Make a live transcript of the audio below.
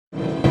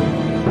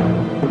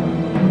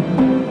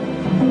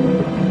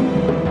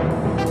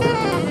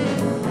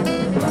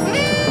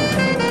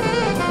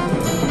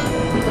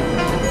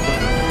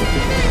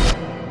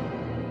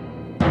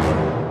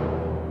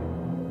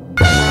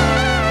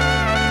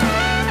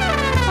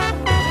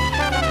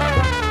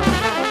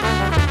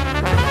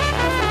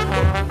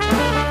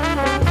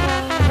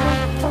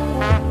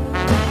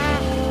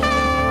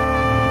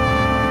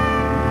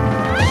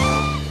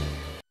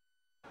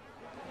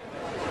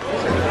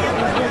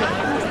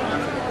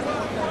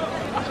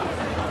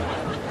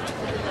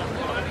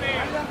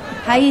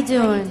How you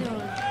doing?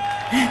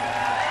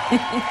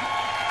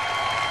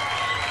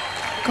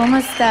 ¿Cómo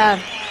está?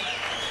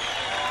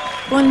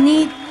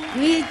 Bonito.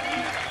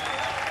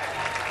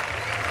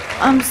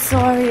 I'm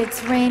sorry,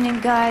 it's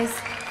raining, guys.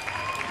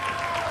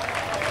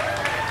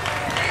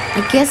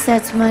 I guess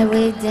that's my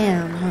way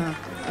down, huh?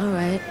 All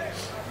right.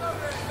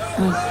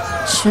 I'm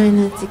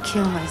trying not to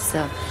kill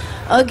myself.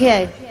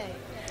 Okay.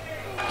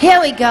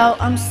 Here we go.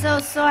 I'm so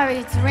sorry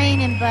it's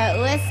raining, but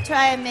let's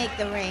try and make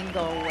the rain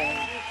go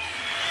away.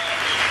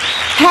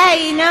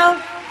 Hey, you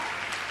know,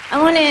 I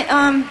want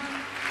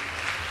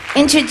to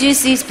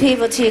introduce these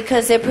people to you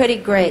because they're pretty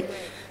great.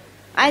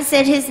 I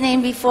said his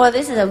name before.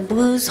 This is a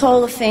blues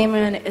Hall of Famer,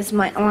 and it's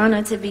my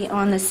honor to be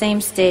on the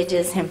same stage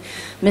as him.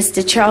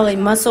 Mr. Charlie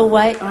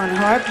Musselwhite on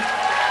harp.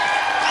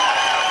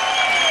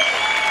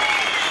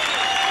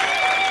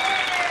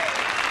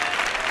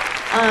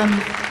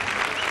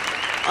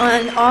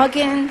 On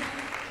organ,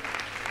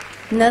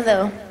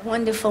 another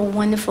wonderful,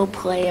 wonderful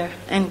player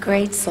and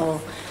great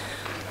soul.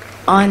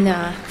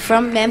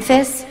 From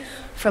Memphis,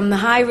 from the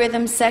high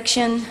rhythm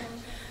section,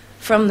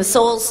 from the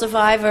Soul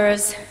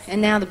Survivors,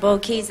 and now the Bo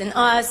Keys and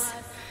us,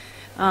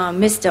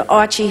 Mr.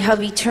 Archie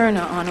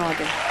Turner on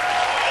organ.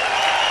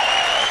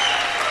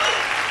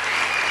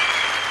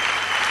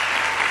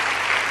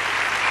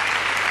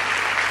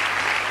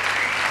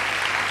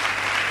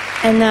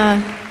 And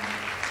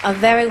a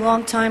very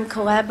long-time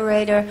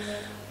collaborator,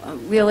 a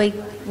really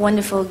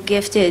wonderful,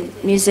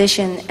 gifted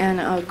musician, and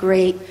a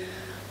great,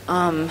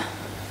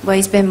 well,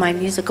 he's been my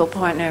musical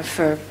partner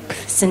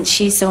since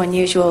She's So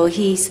Unusual.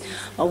 He's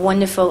a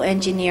wonderful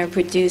engineer,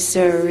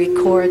 producer,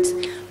 records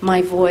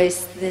my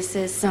voice. This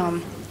is,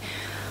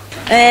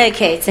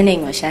 okay, it's in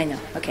English, I know,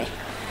 okay.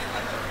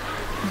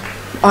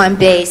 On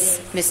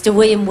bass, Mr.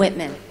 William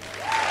Wittman.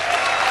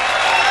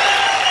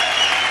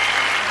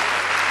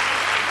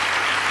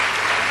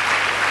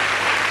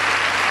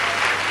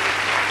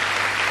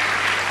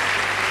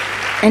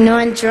 And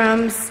on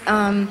drums,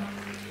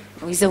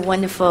 he's a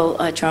wonderful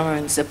drummer,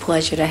 and it's a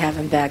pleasure to have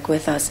him back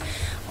with us.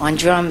 On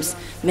drums,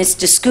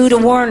 Mr. Scooter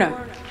Warner.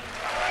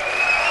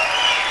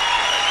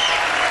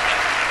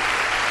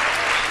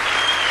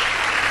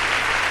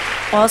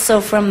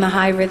 Also from the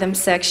high rhythm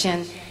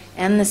section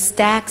and the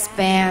Stax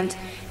Band,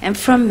 and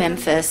from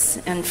Memphis,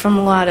 and from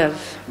a lot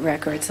of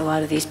records. A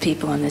lot of these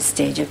people on this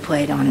stage have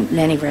played on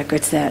many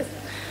records that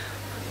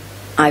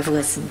I've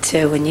listened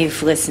to and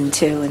you've listened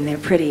to, and they're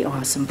pretty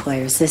awesome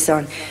players. This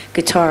on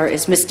guitar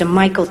is Mr.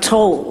 Michael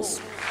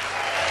Tolles.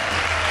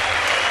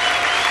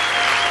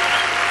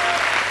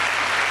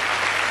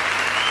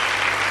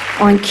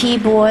 On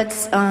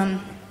keyboards,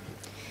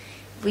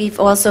 we've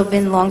also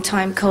been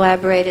longtime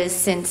collaborators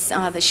since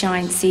the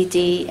Shine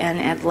CD, and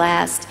at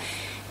last,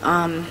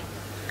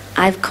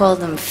 I've called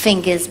him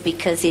Fingers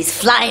because he's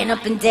flying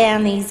up and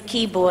down these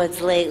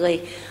keyboards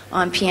lately.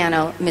 On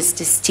piano,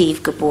 Mr.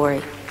 Steve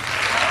Gaboury.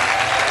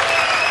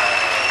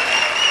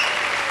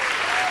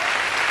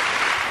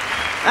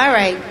 All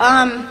right,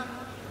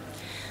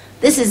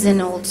 this is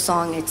an old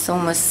song. It's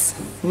almost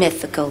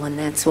mythical, and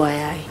that's why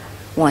I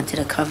wanted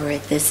to cover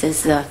it. This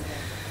is a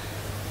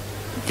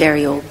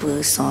very old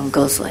blues song. It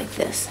goes like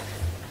this.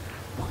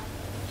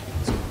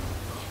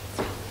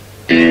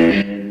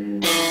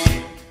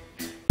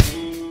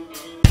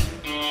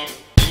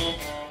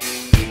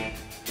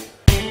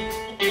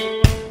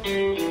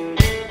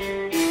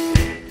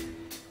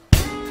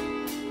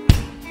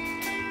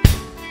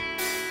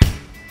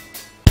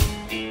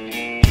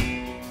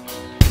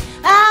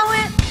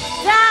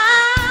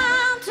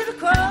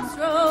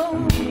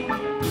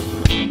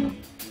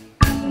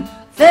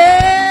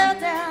 Fell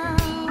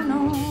down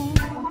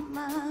on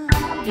my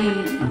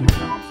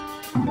knees.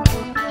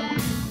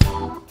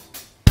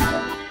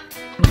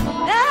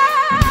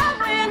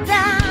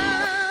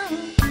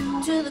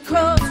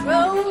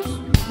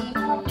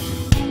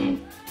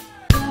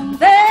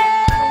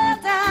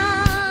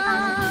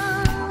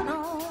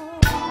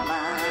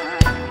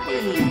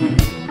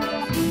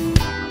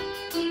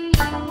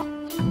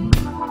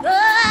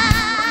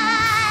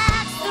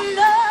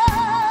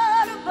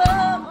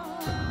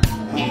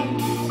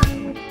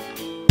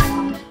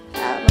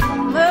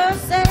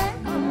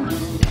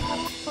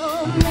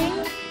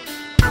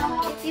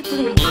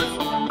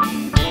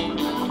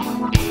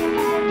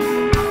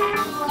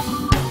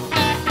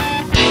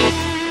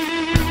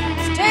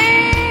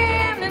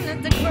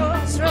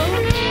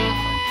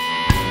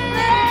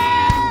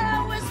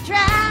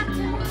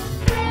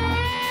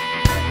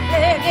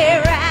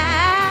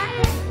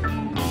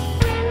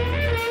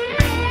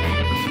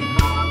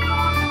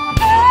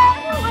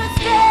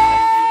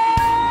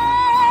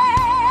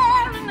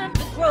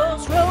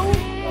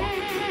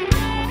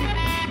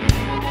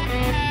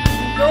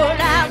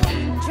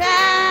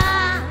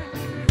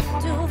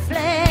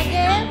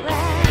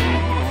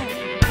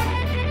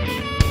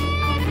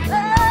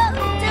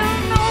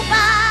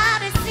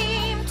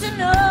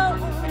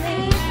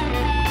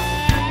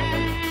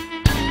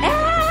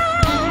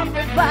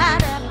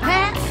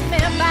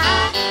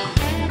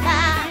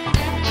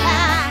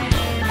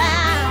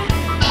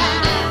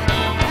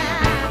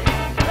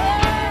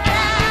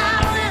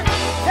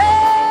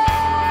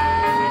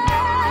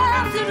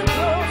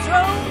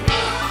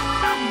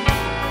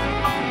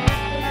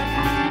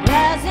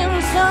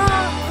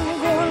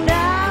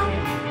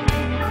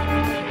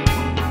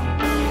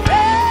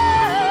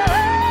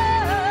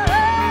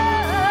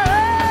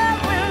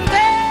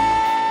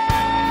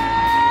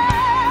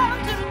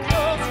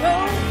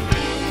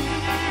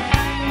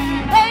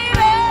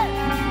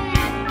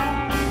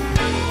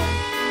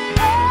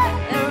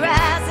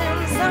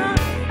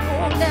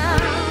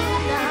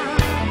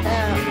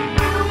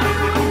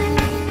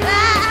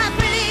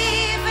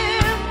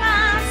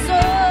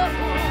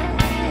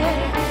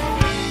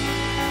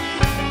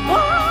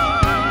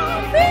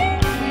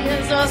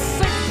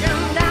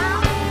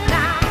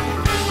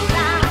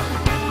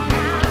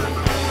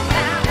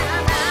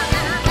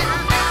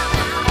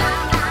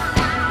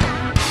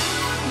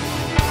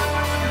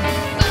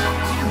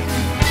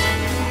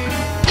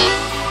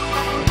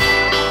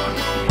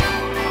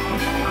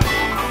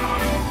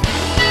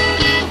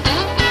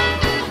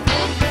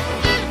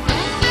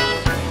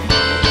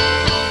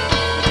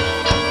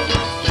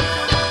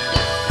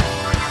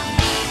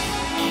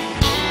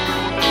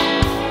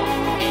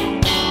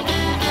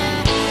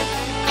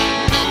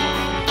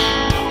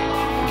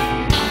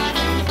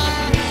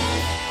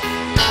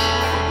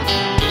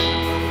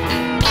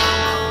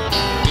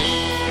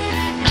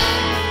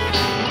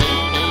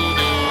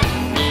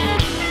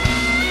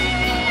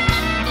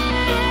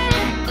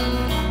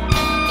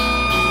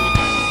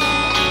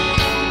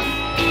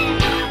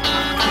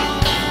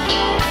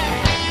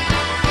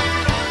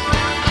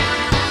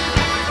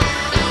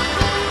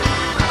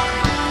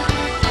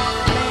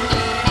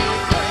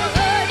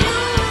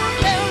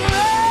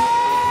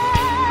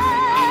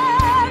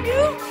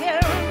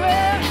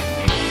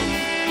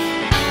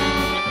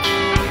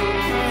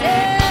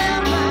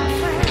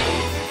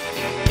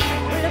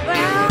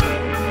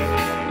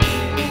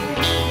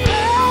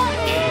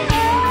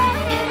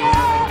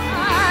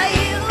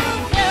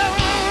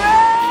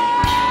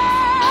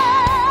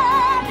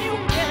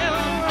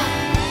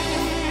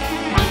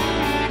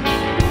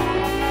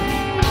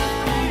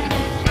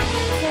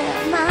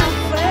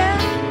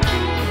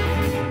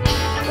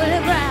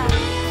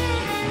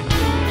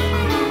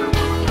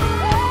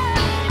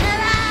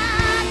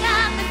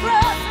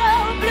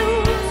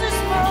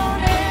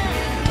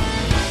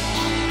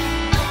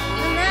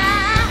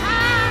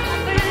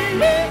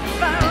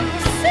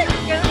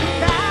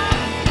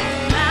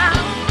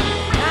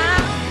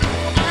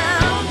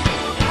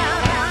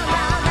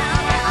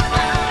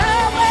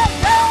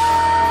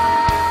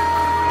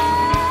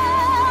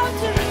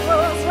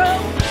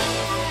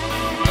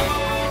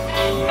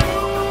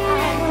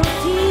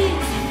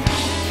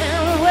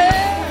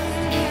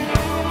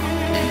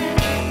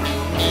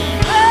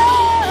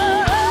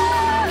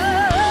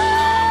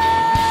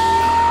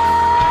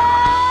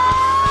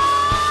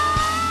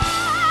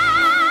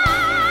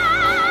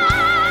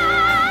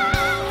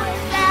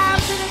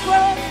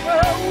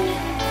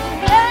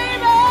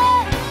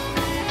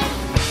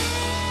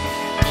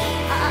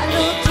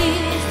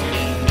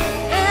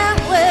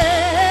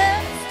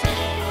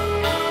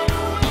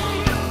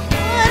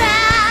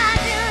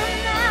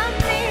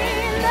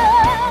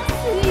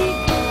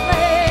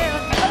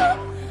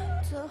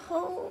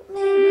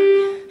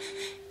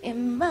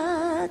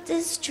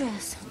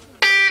 stress.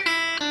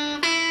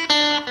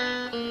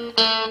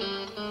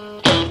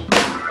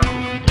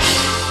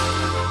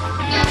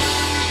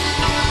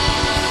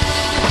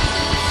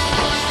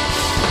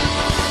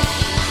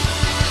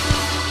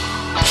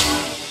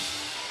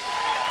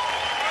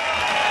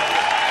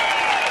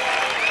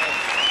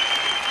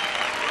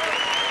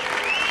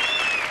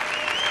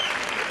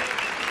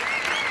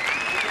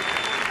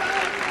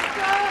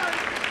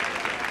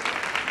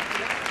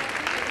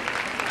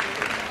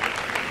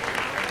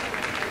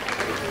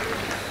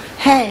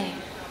 Hey,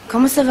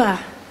 ¿cómo se va?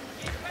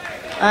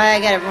 Oh, I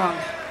got it wrong.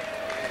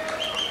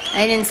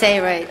 I didn't say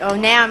it right. Oh,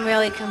 now I'm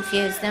really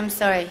confused. I'm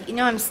sorry. You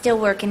know, I'm still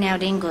working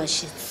out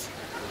English.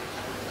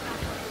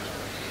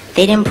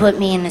 They didn't put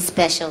me in a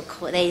special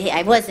class.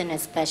 I was in a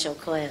special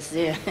class.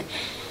 Yeah.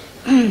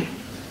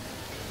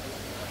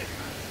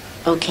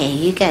 Okay,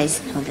 you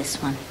guys know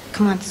this one.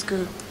 Come on,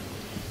 Scoot.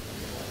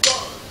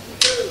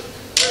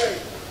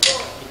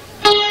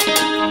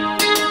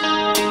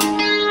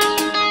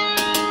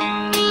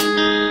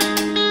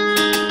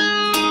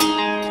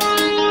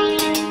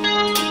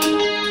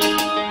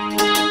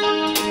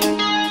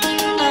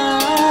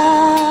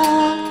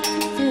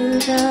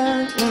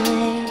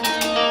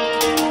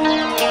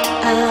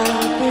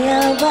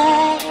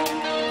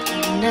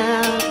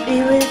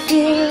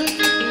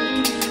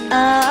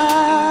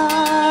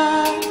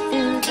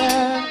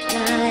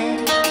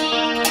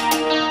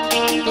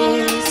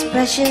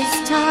 Precious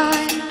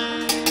time,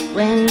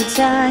 when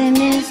time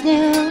is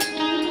new,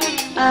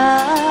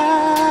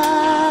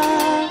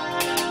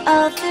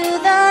 all through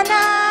the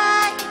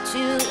night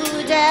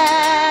today,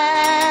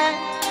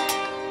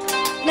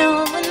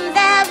 knowing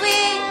that we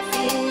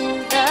feel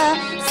the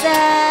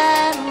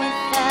same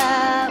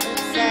without a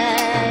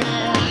say.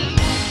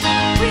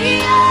 We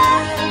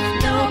have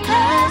no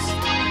past,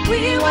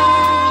 we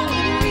won't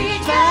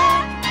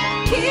regret,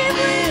 here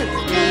with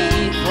me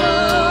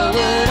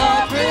forward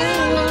or through.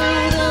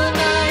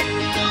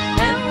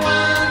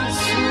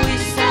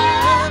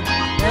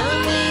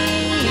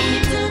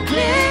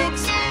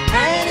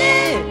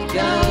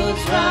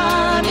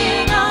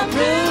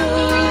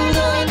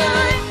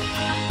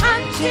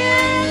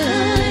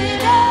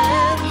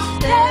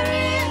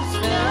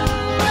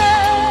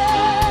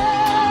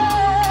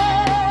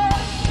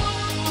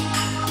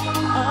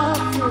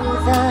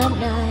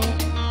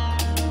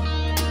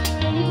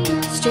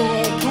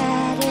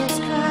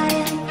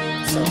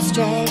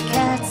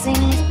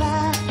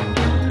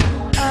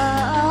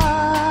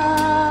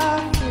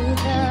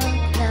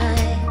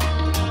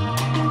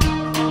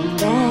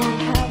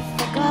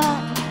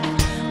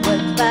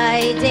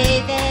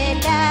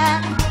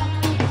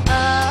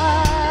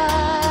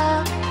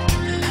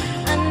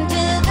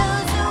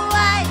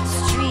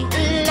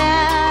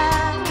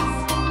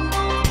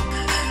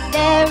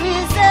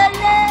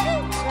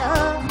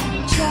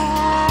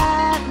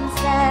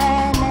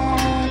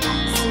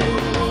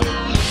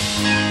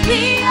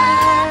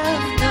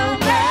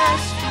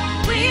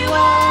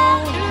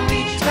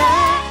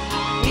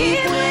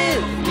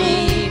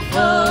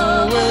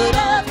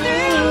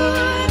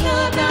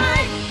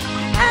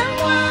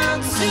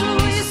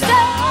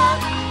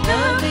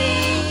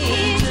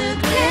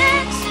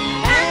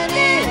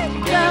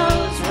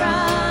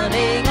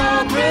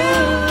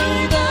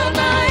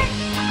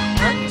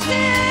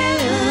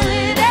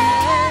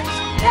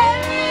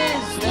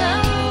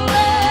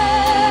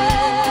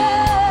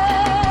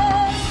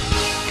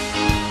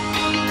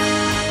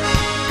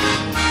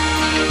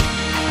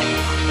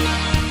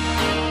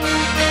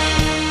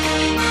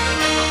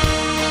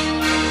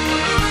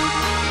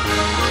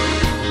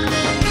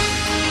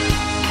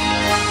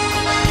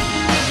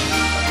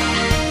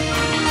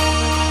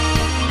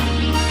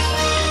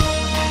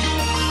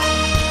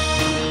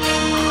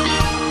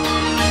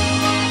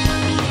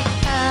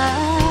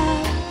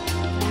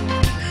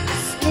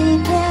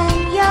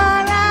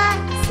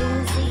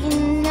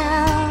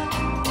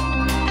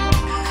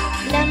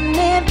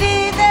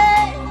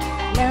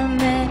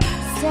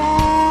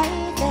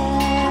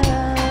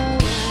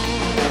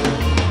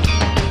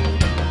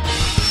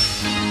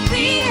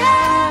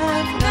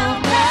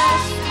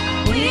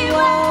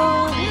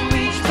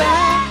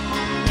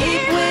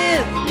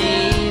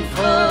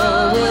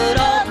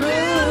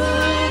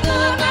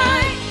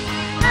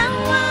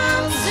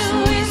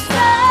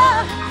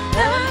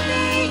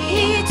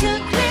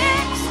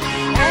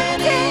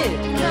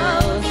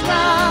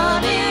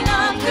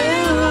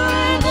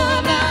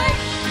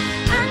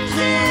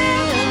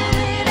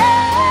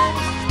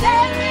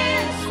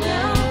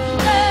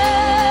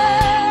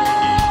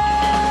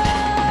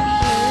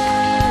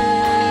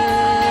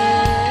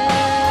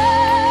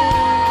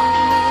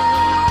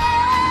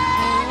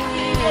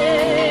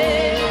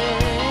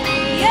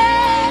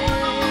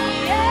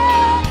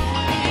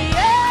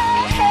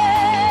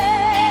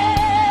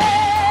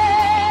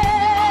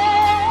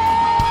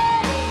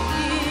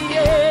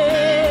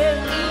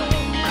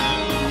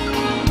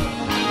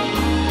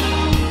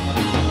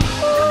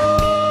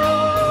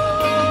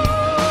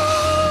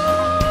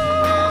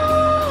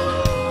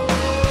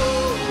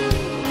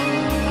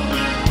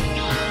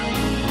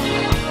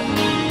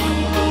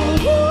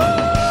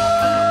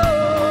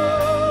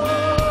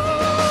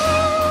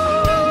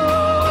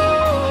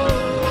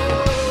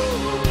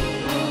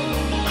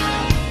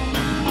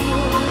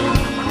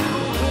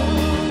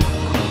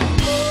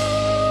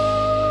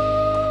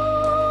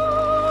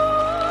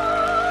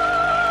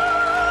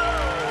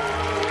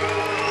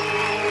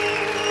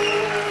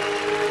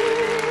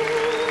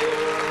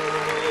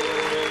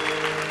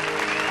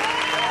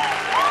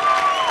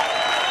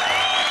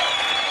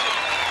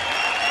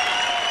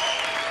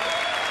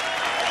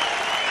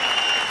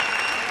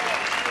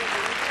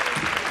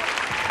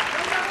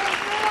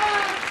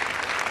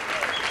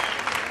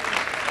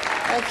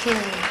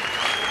 Okay.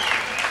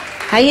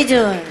 How you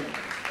doing?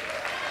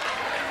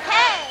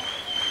 Hey.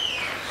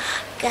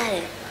 Got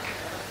it.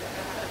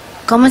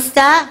 ¿Cómo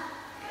está?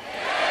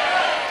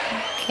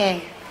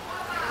 Okay.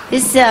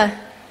 This,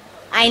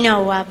 I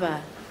know,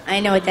 Wapa.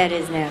 I know what that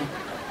is now.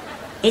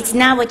 It's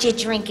not what you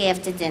drink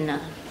after dinner.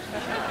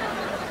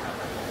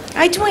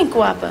 I drink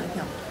Wapa.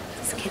 No,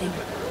 just kidding.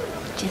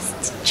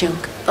 Just a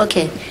joke.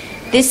 Okay.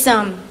 This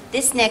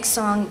next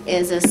song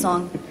is a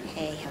song.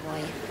 Hey, how are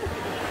you?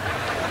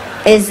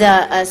 Is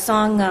a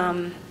song.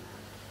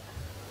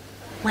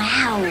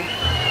 Wow.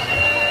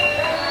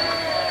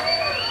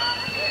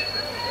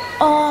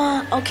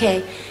 Oh,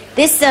 okay.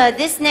 This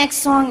next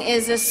song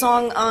is a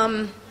song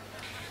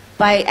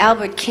by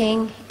Albert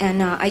King,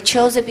 and I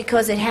chose it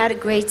because it had a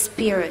great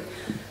spirit.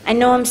 I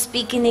know I'm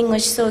speaking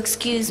English, so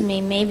excuse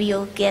me. Maybe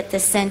you'll get the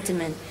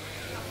sentiment.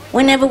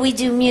 Whenever we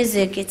do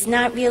music, it's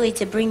not really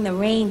to bring the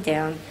rain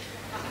down,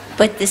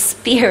 but the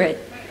spirit,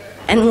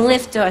 and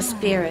lift our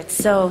spirits.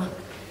 So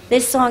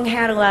this song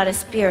had a lot of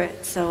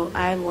spirit, so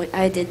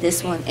I did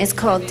this one. It's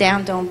called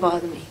Down, Don't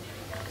Bother Me.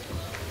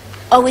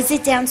 Oh, is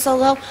it down so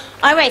low?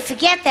 All right,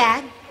 forget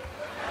that,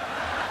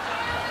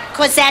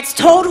 because that's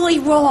totally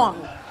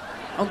wrong,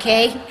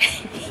 okay?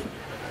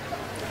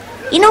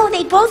 You know,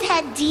 they both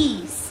had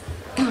D's.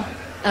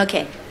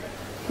 Okay,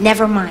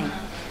 never mind.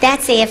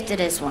 That's after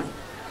this one.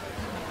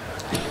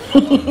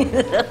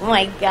 Oh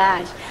my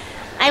gosh.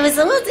 I was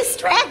a little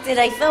distracted.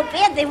 I felt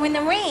bad. They were in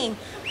the rain.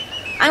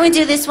 I'm going to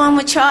do this one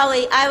with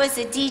Charlie. I was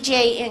a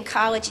DJ in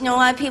college. You know, a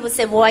lot of people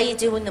said, why are you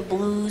doing the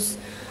blues?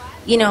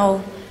 You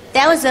know,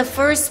 that was the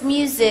first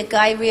music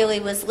I really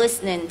was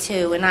listening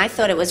to, and I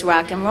thought it was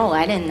rock and roll.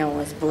 I didn't know it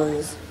was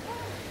blues.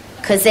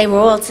 Because they were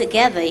all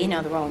together, you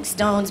know, the Rolling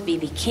Stones,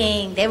 B.B.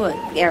 King, they were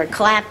Eric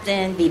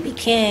Clapton, B.B.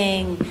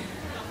 King,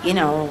 you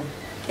know,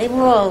 they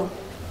were all,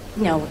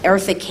 you know,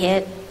 Eartha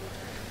Kitt.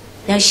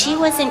 Now, she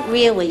wasn't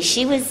really,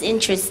 she was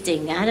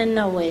interesting. I don't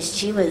know where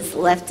she was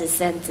left to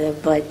center,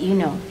 but you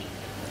know.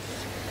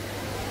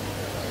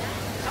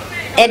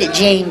 Etta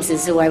James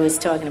is who I was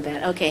talking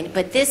about. Okay,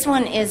 but this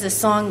one is a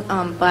song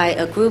by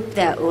a group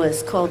that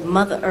was called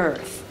Mother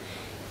Earth,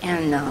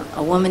 and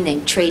a woman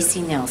named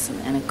Tracy Nelson,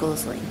 and it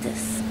goes like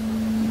this.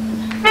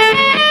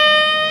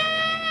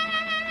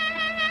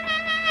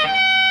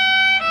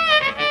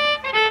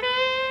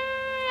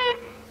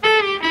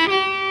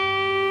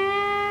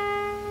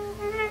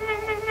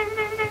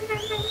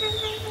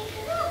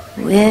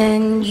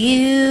 When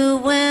you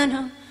went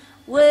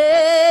away,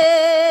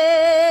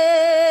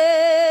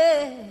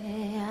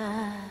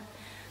 I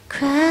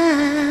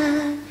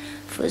cried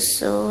for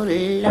so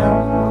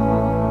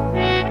long,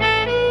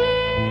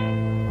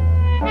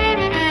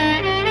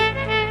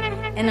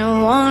 and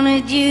I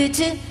wanted you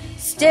to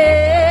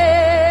stay.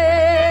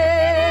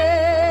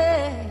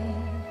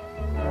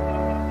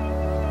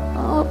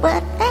 Oh,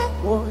 but that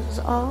was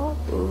all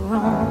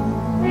wrong.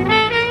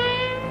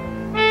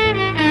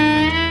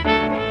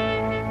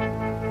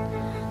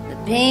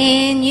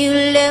 Pain you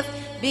left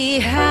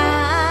behind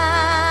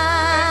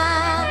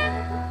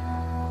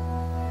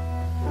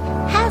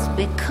has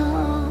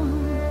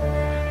become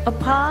a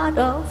part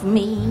of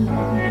me.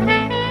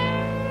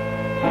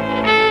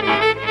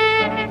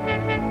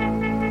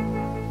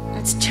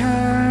 It's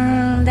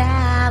turned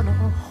out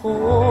a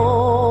hole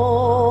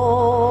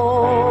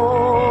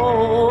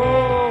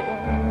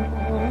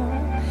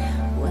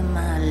where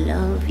my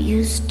love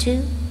used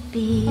to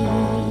be.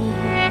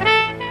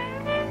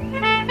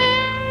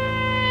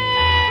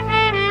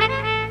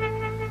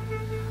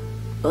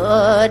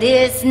 But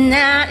it's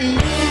not losing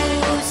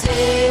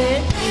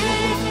you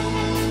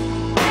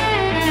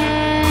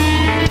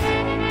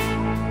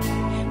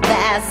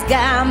that's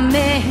got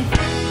me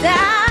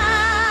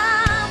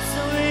down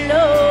so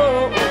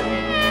low.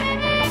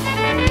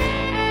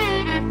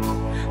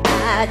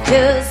 I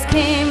just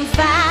can't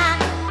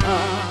find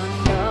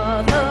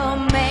another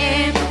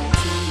man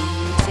to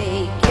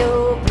take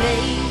your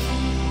place.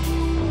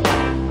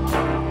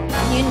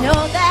 You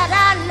know that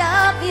I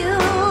love you,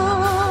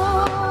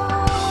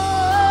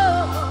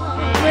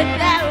 but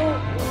that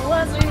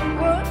wasn't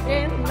good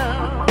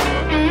enough.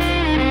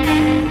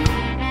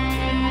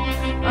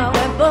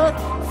 We both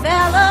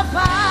fell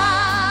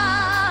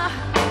apart.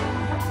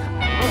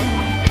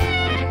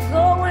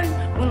 Going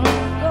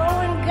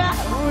got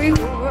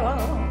real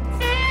rough.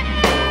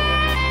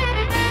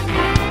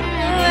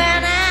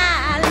 When I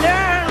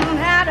learned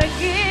how to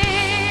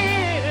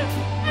give,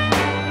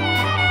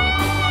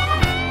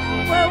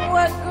 well,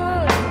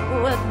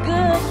 what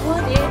good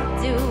would it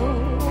do?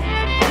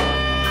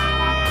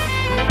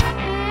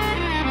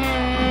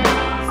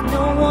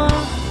 No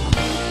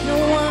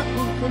one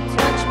could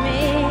touch me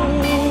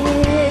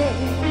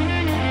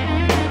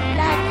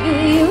like you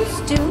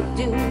used to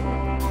do.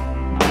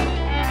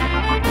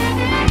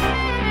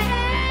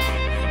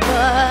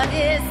 But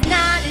it's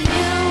not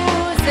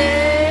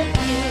losing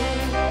you,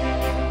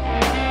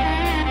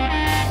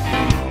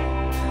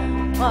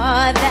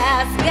 oh,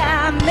 that's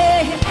got me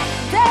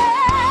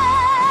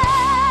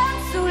down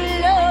so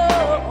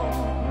low.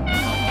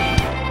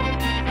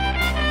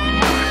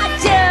 I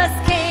just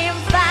can't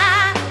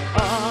find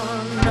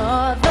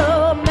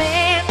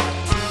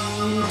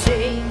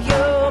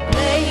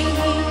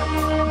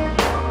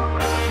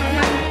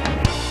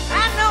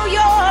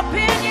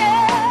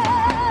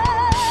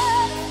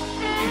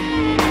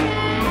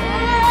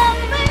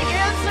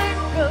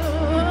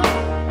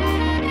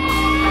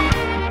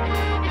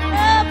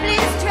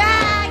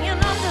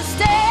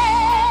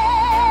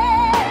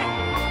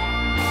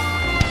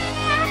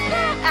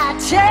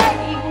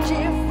change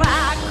if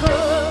I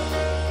could.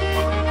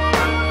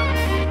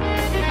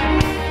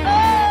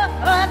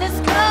 Oh, this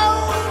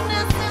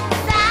coldness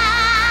inside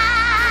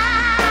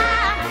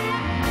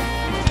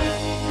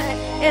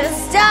is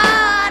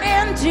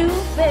starting to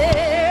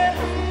feel.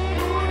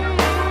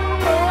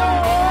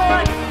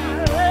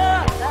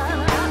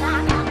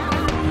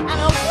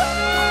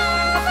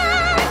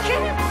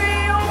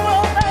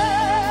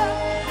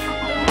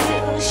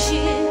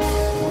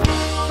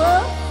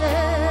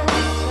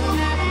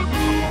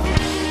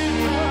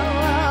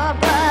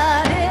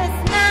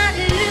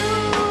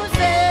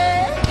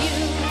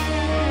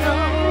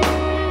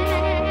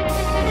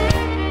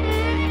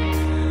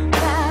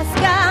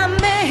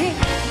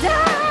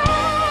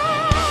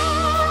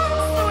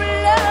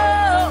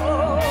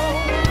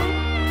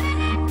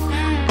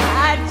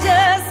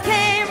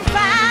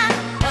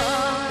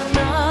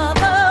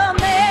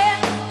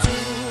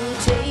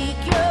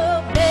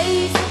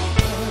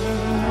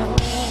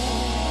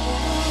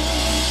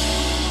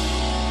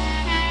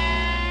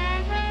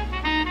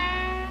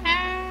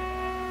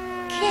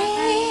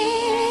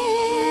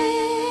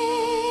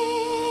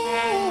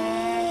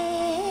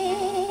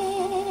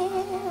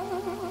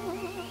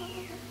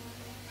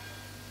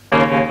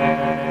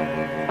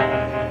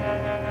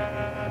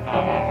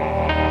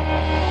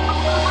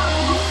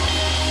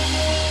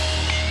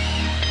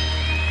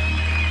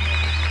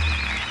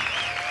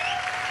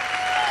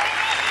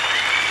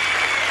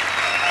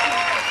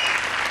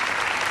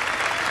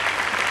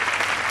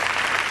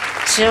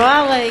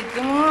 Charlie,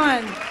 come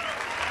on.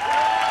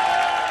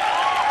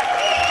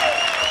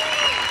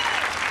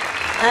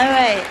 All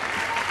right.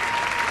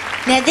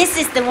 Now this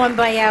is the one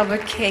by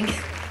Albert King.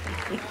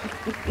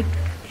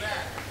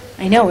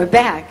 I know, we're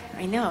back.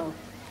 I know.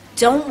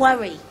 Don't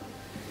worry.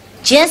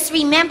 Just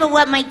remember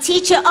what my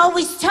teacher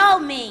always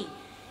told me.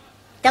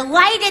 The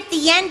light at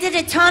the end of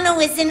the tunnel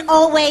isn't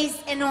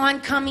always an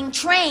oncoming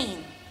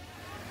train.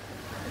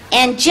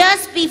 And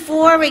just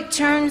before it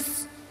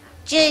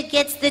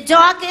gets the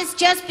darkest,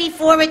 just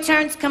before it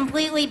turns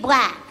completely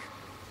black.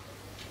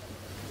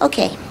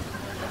 Okay.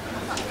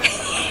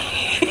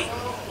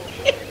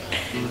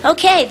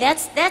 Okay,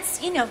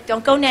 that's, you know,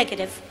 don't go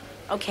negative.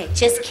 Okay,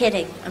 just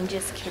kidding. I'm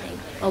just kidding.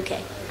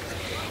 Okay.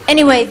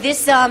 Anyway,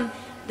 this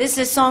is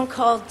a song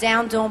called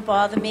Down, Don't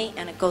Bother Me,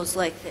 and it goes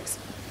like this.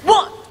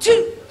 1,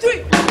 2,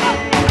 3, 4.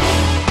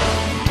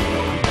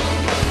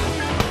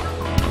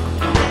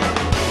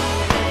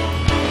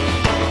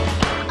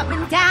 I've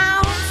been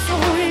down so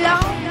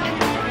long,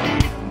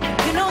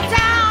 you know,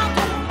 down,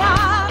 don't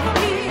bother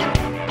me.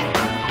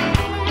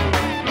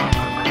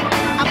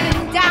 I've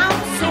been down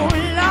so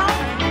long,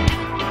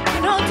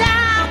 you know,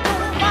 down,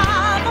 don't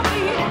bother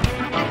me.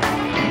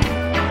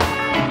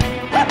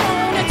 I'm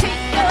gonna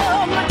take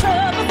all my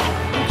troubles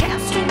and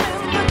cast them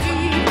in the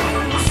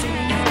deep sea.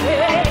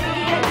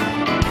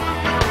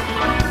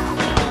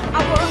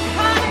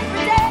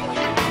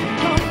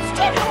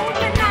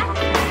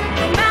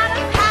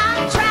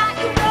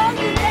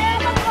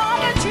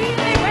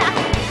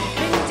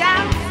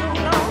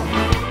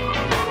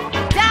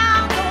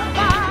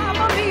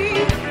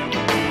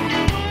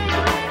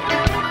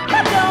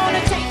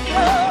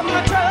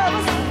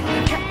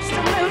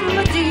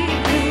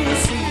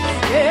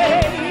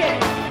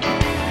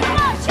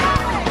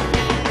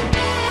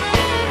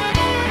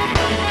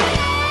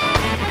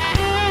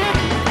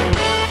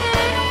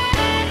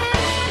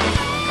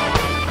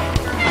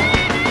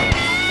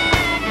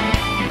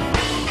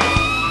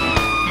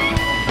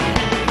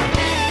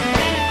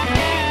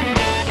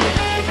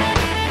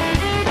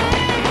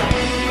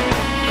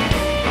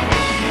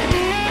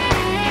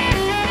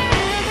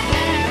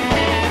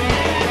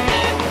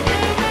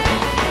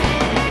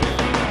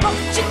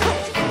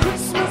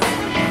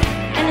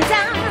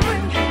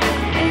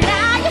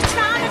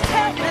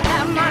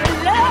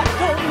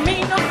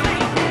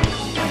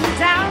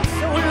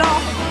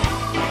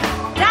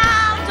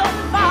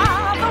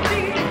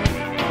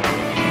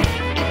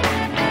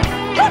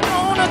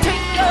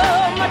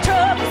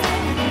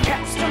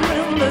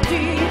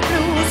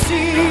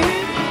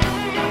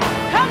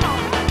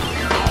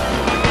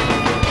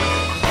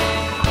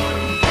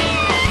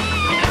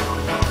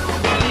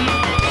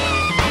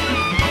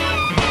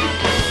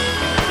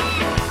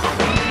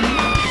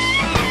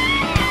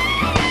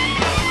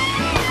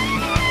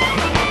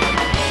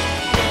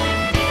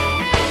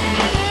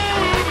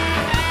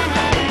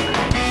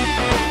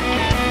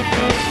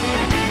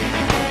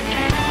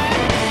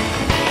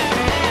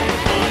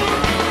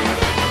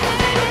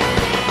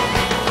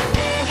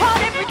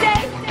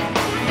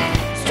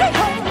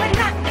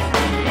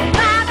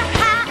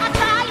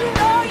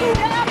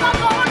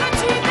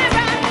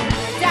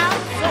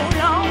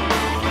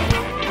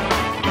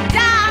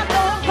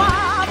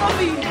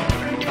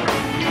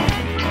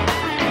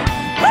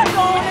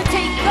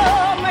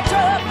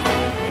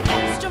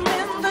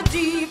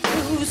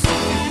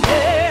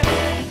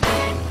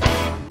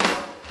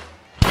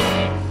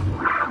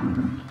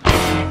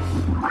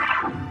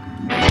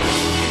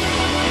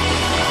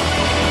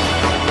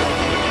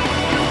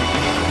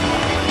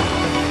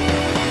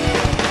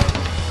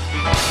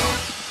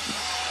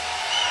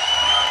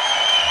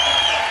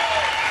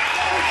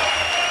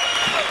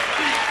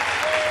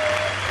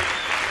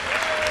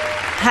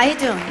 How you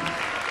doing?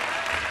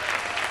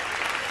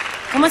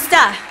 ¿Cómo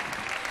está?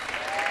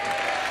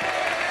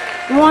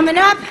 Warming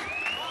up?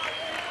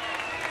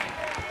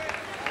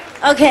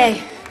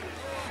 Okay.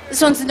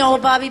 This one's an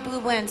old Bobby Blue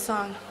Bland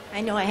song.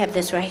 I know I have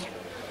this right.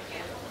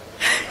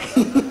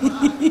 1,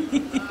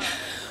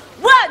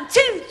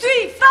 2,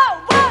 3, 4,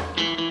 1.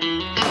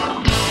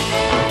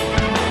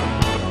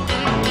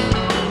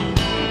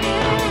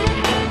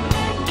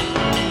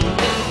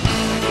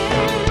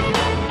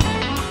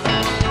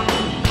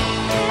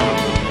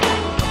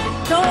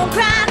 Don't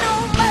cry no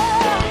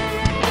more,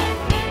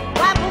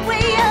 wipe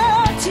away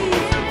your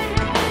tears.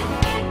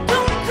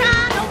 Don't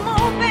cry no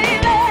more,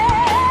 baby,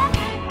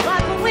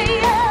 wipe away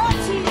your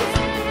tears.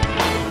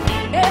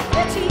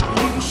 Every tear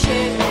you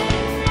shed,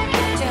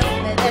 tell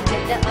me that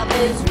your love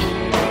is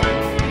real.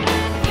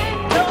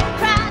 Don't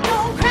cry,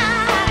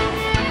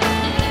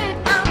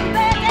 I'm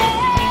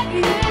begging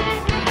you.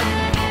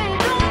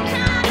 Don't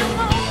cry no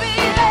more,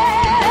 baby,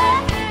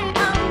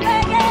 I'm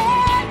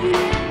begging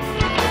you.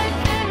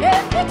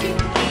 Every tear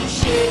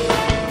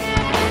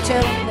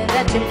tell me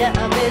that your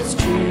love is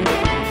true.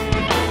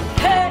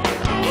 Hey,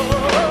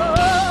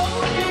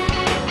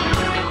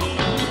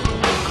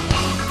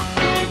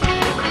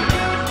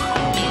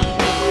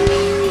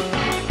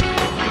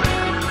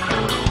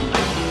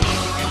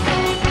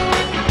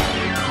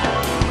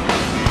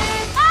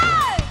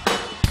 hey,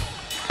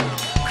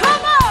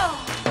 come on.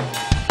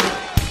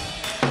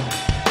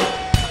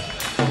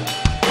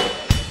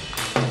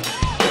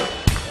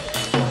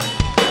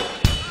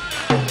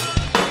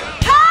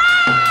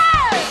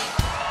 Hey!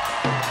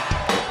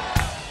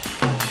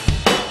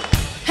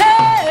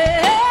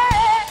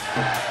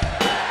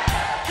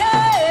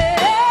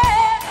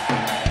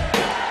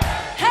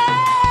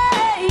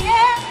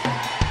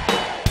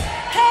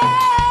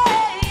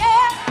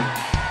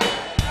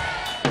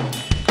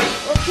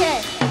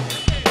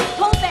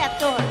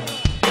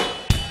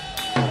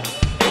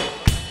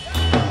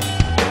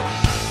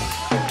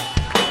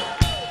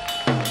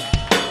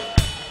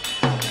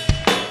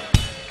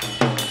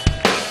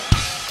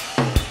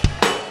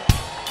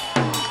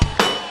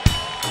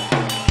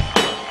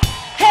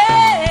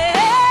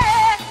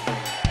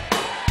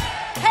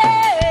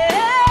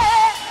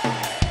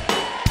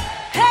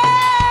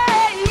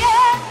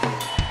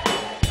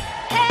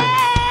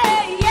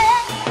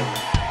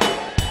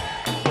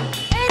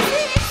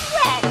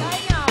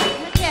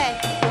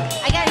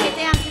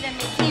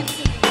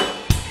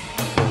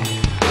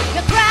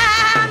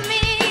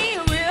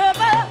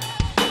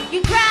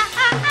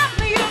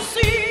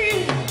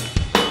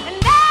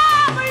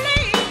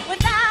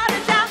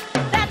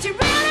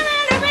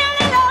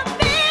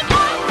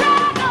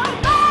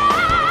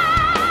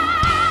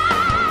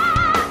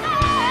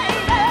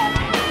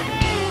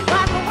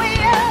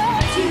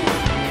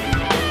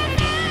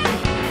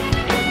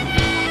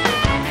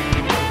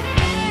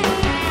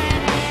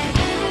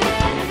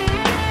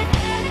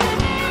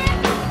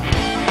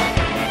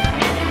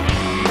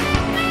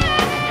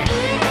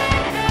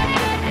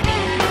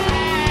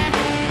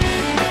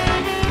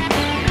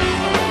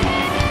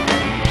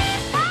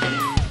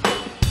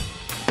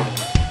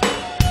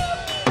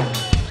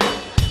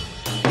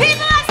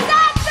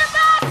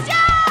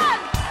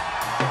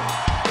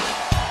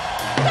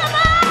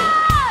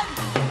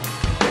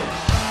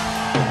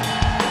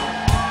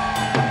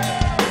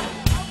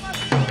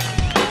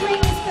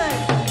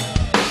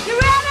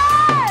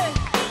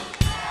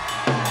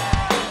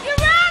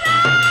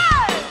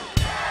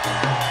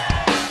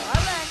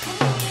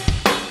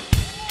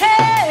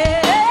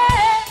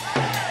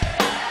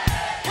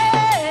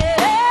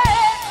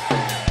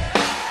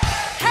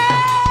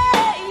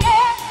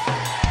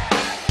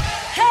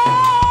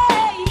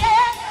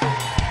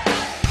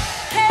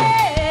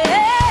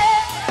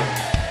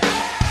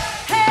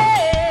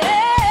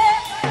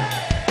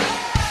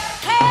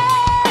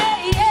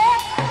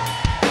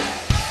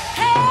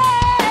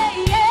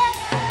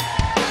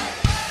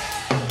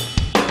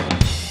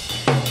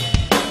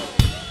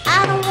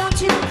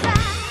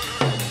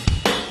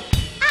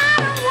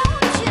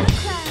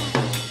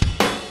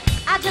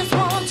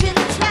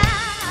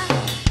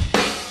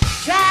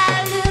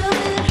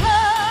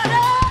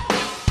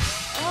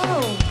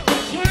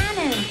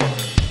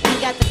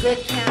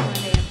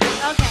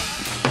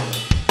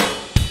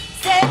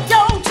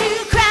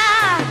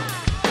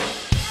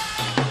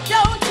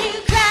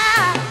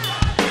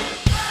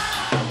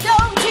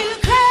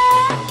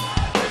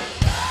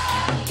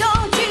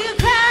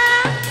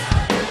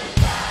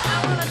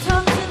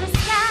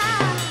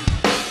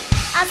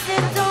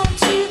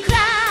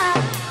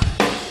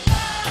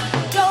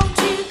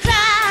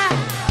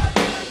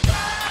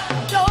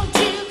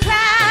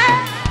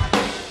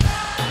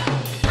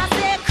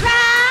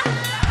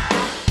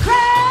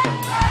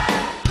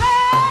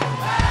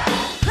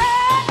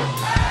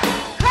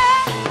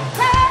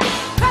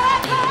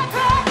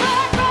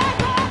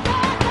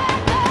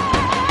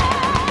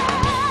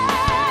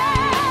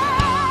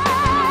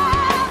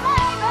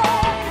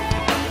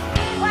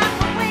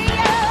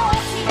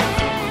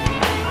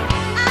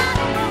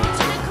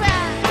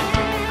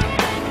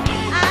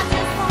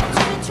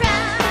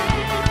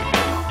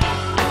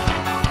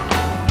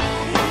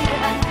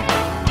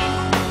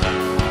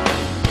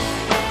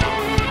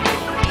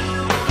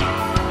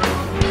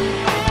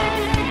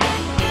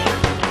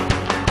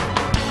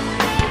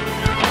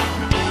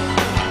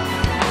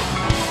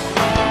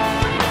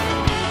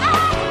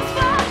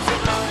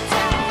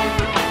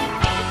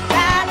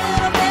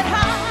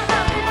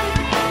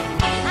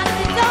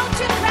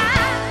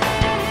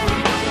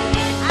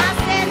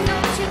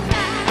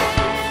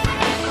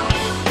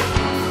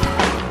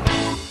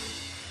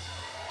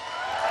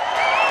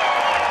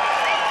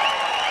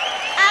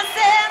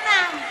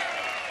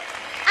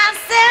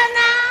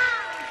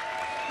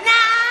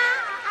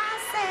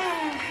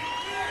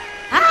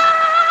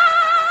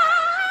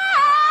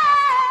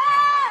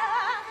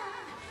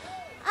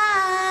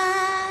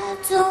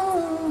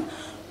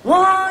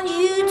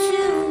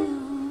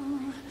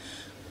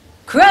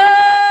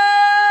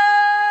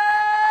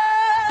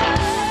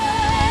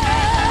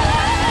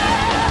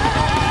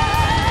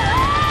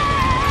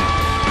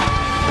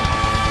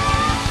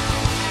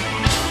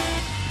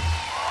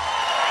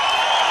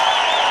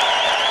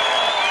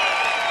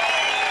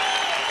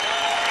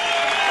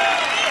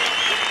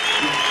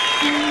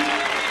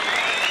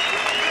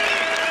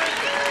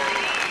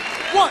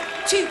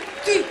 2,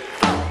 3,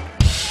 4.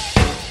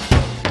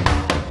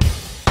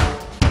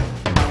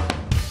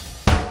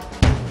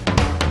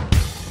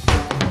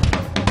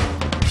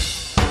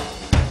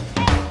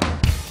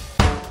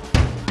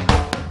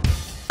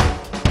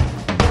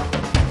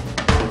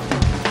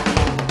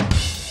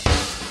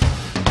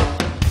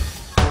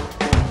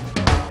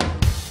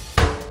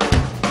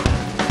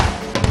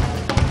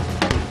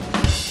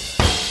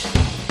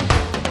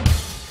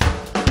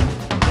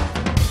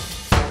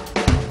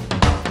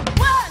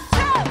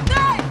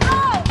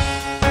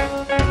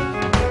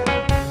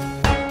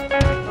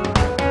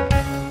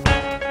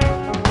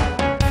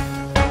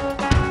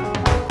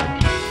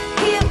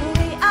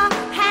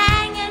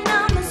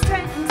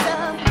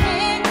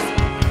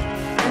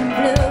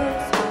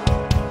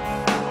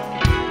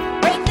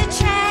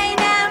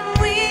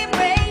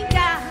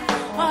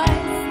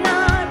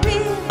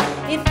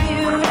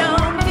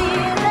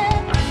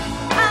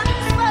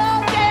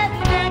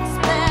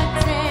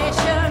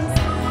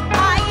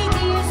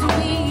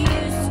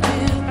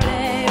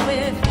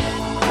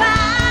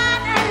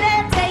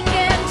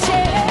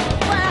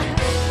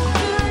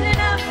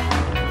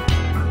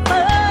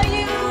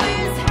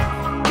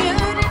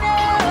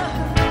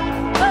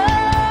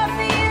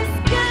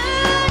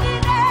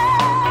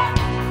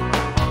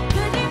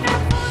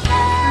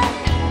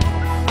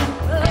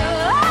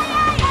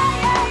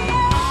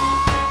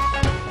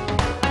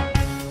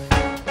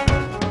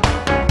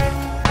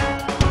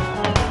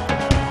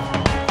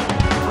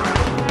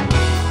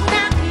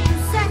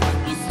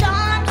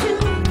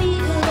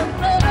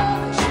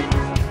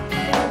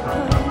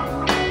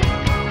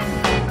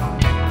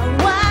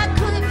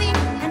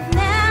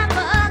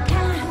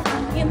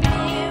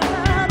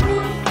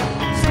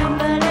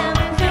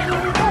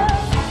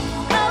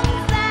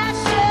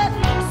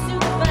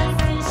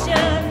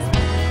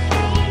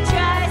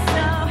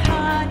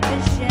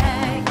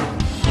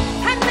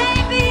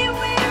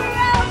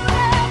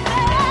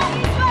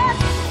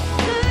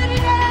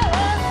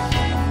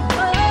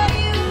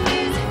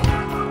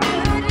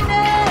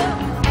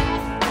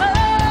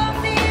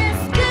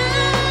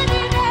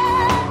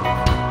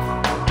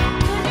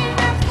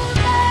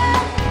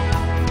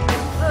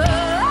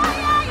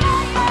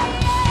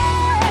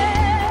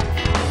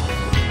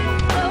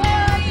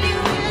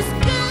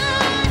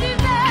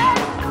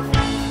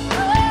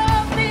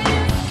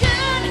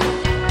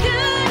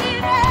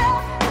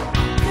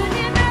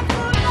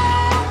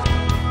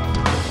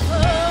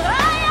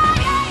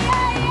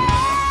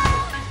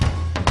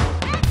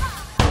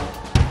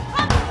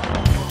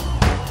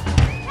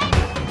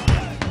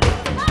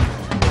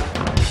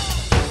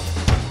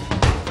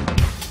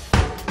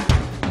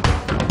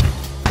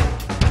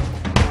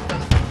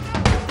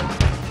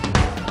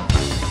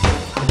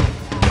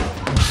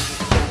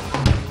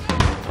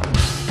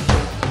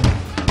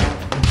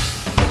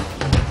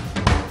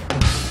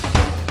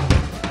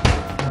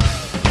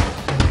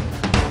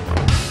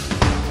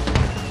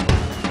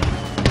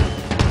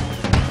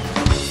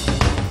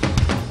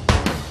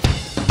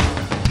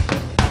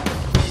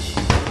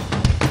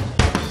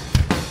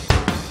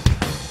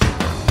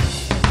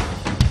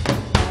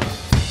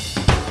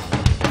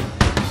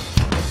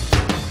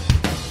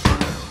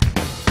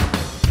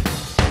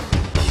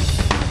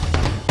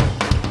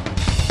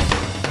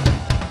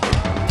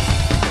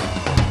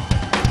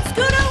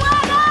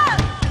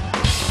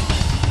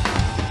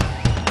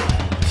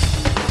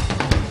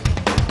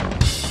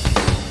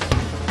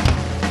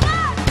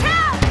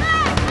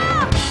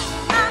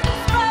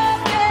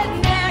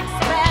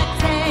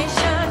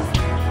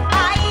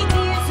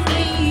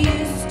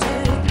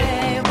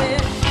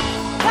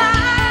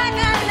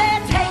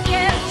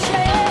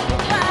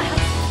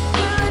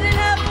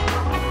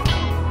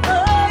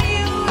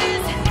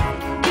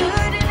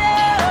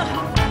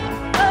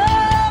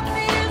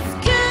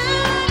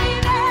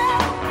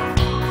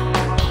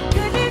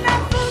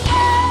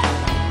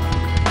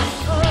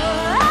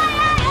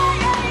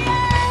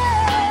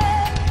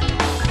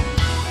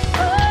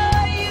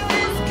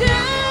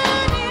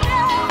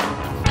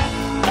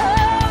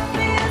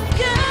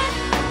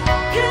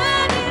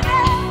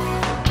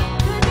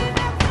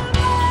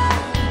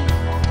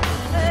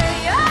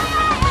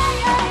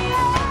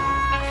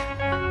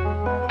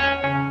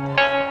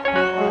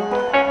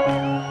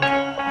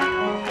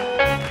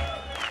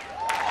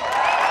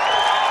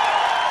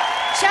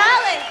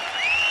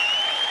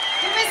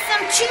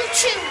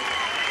 choo-choo.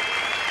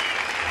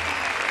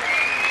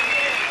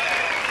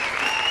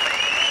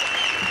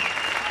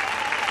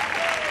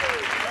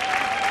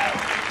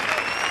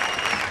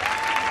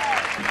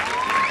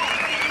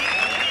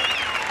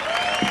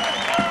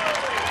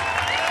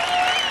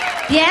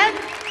 Bien?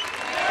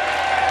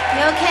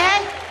 You okay?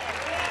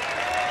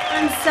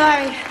 I'm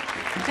sorry.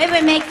 Maybe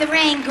we make the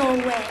rain go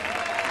away.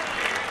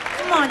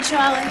 Come on,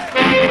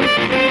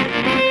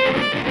 Charlie.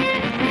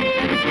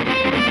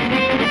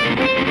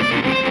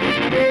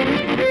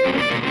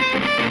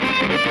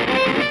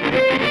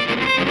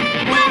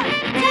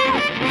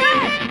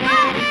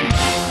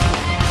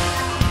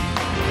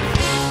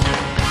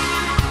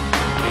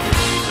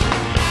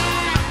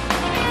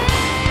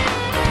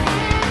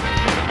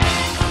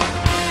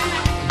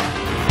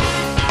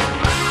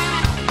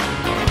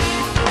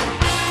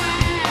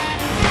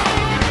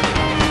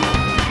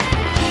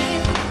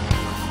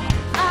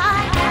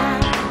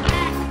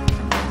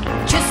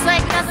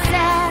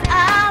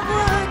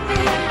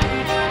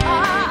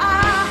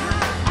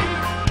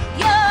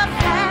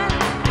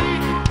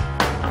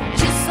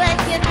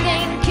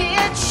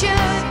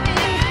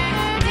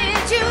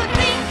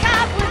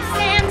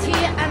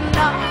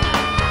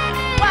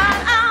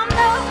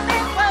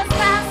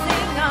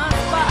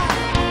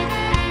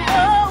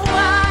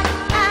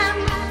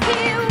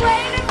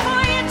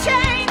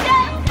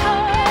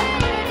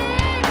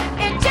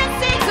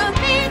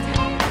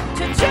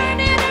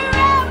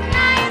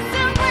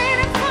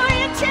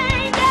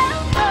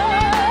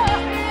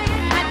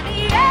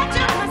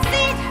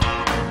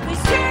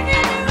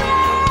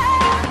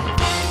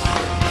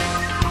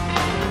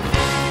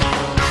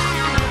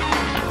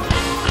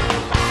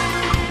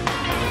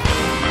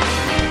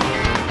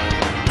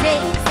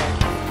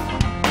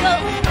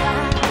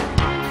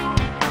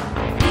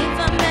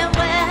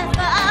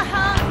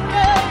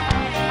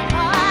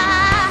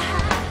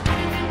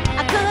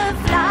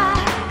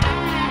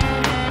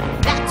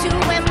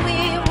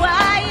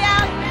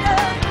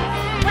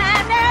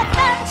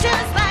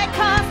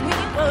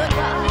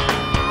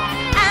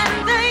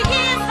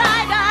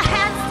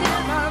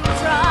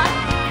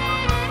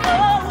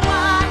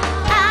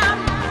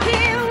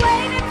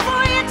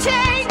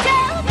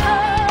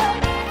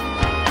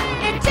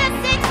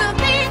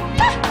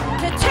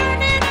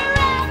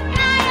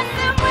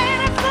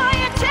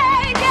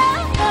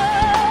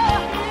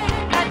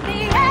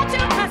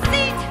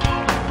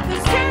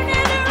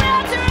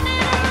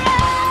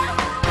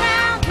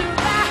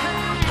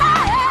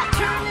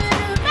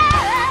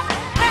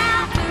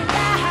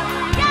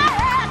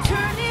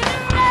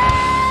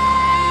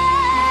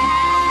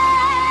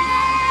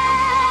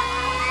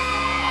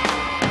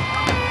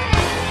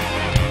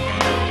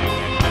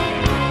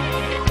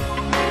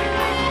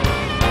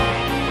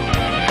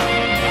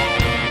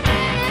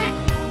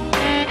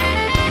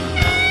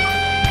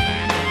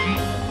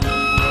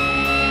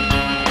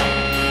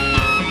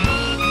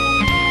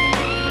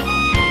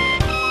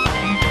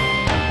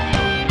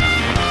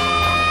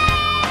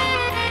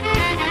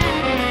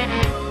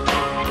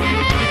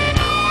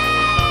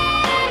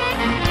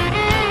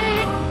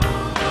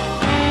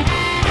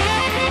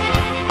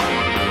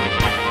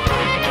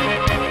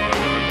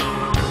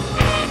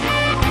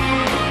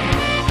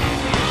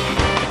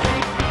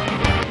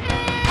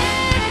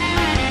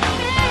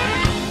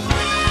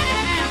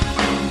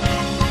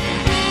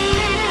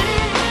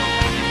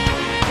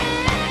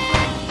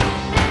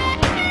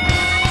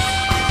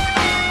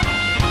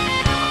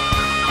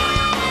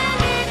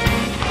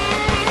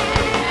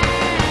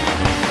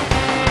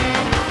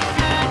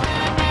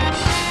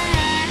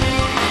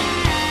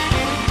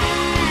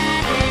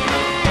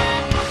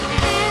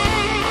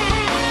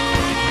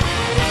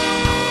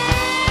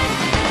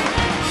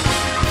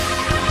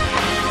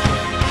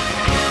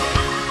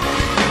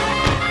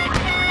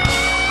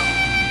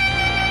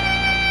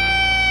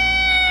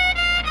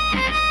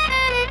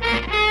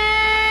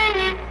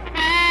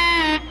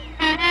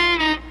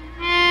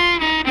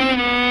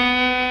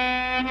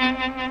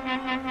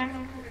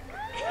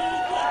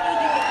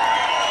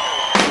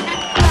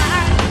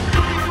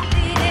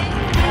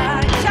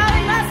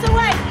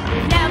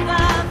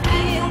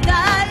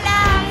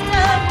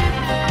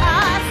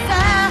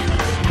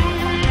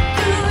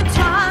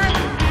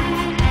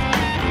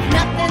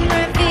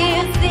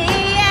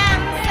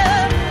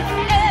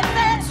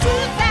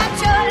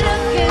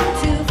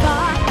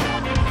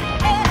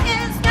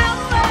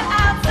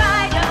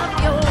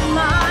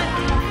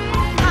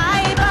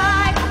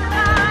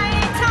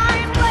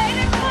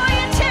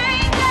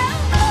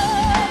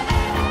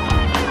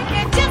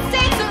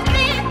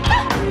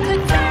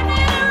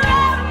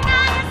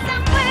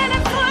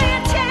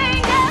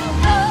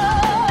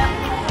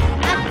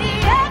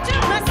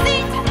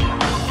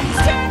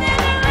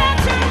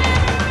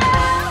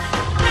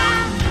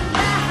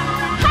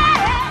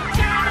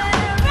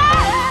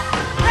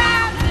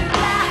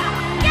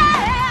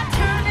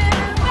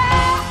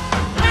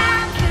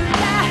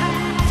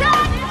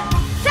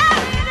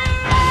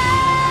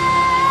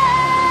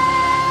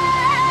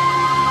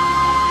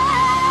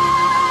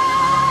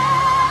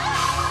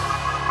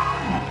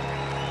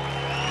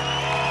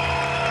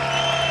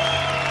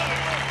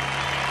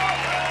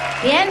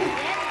 Bien.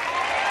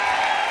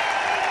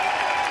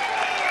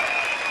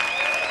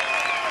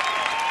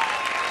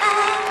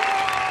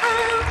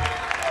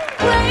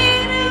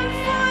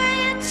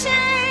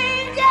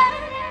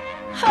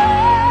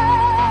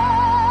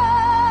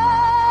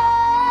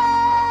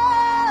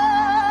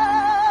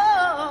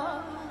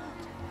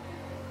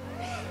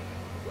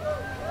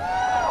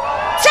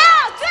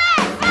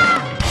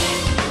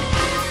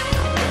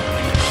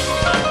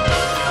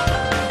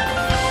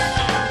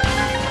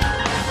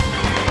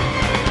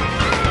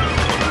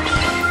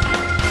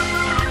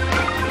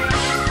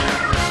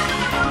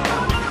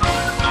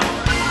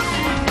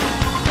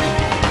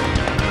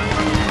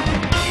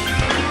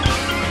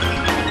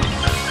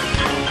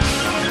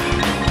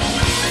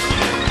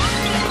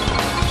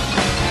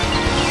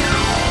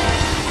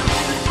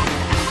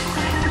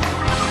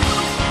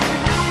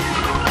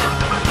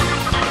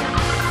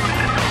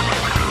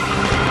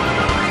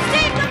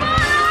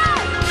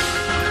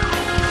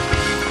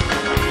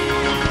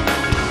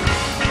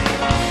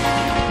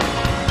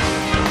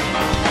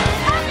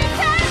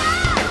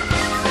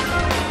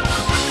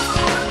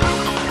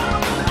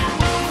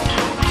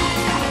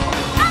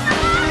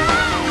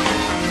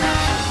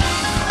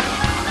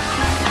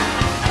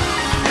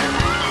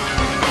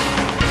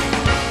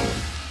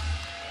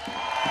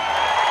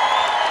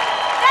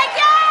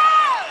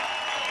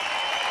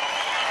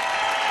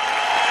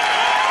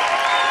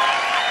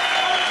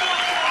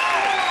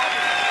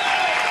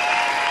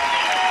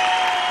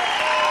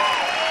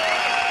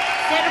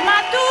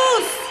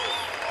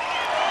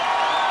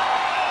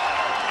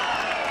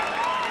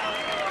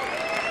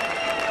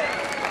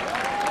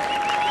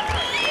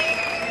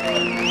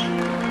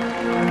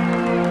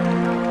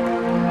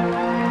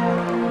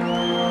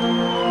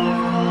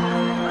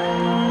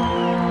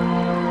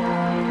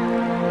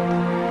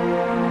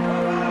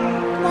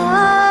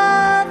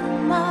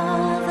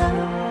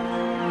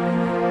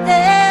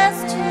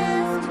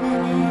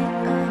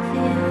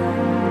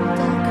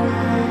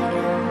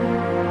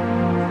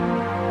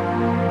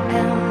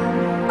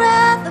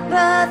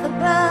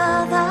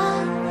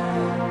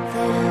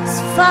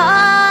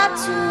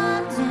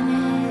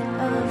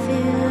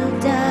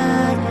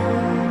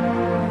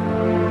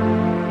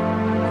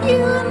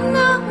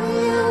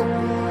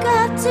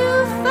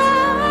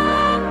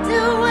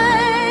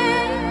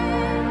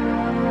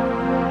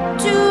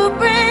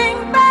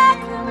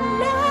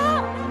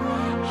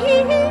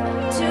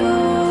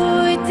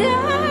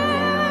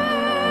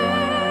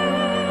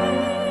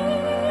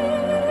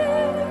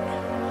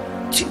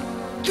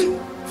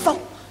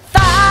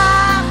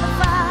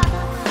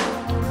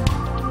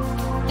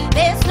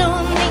 There's no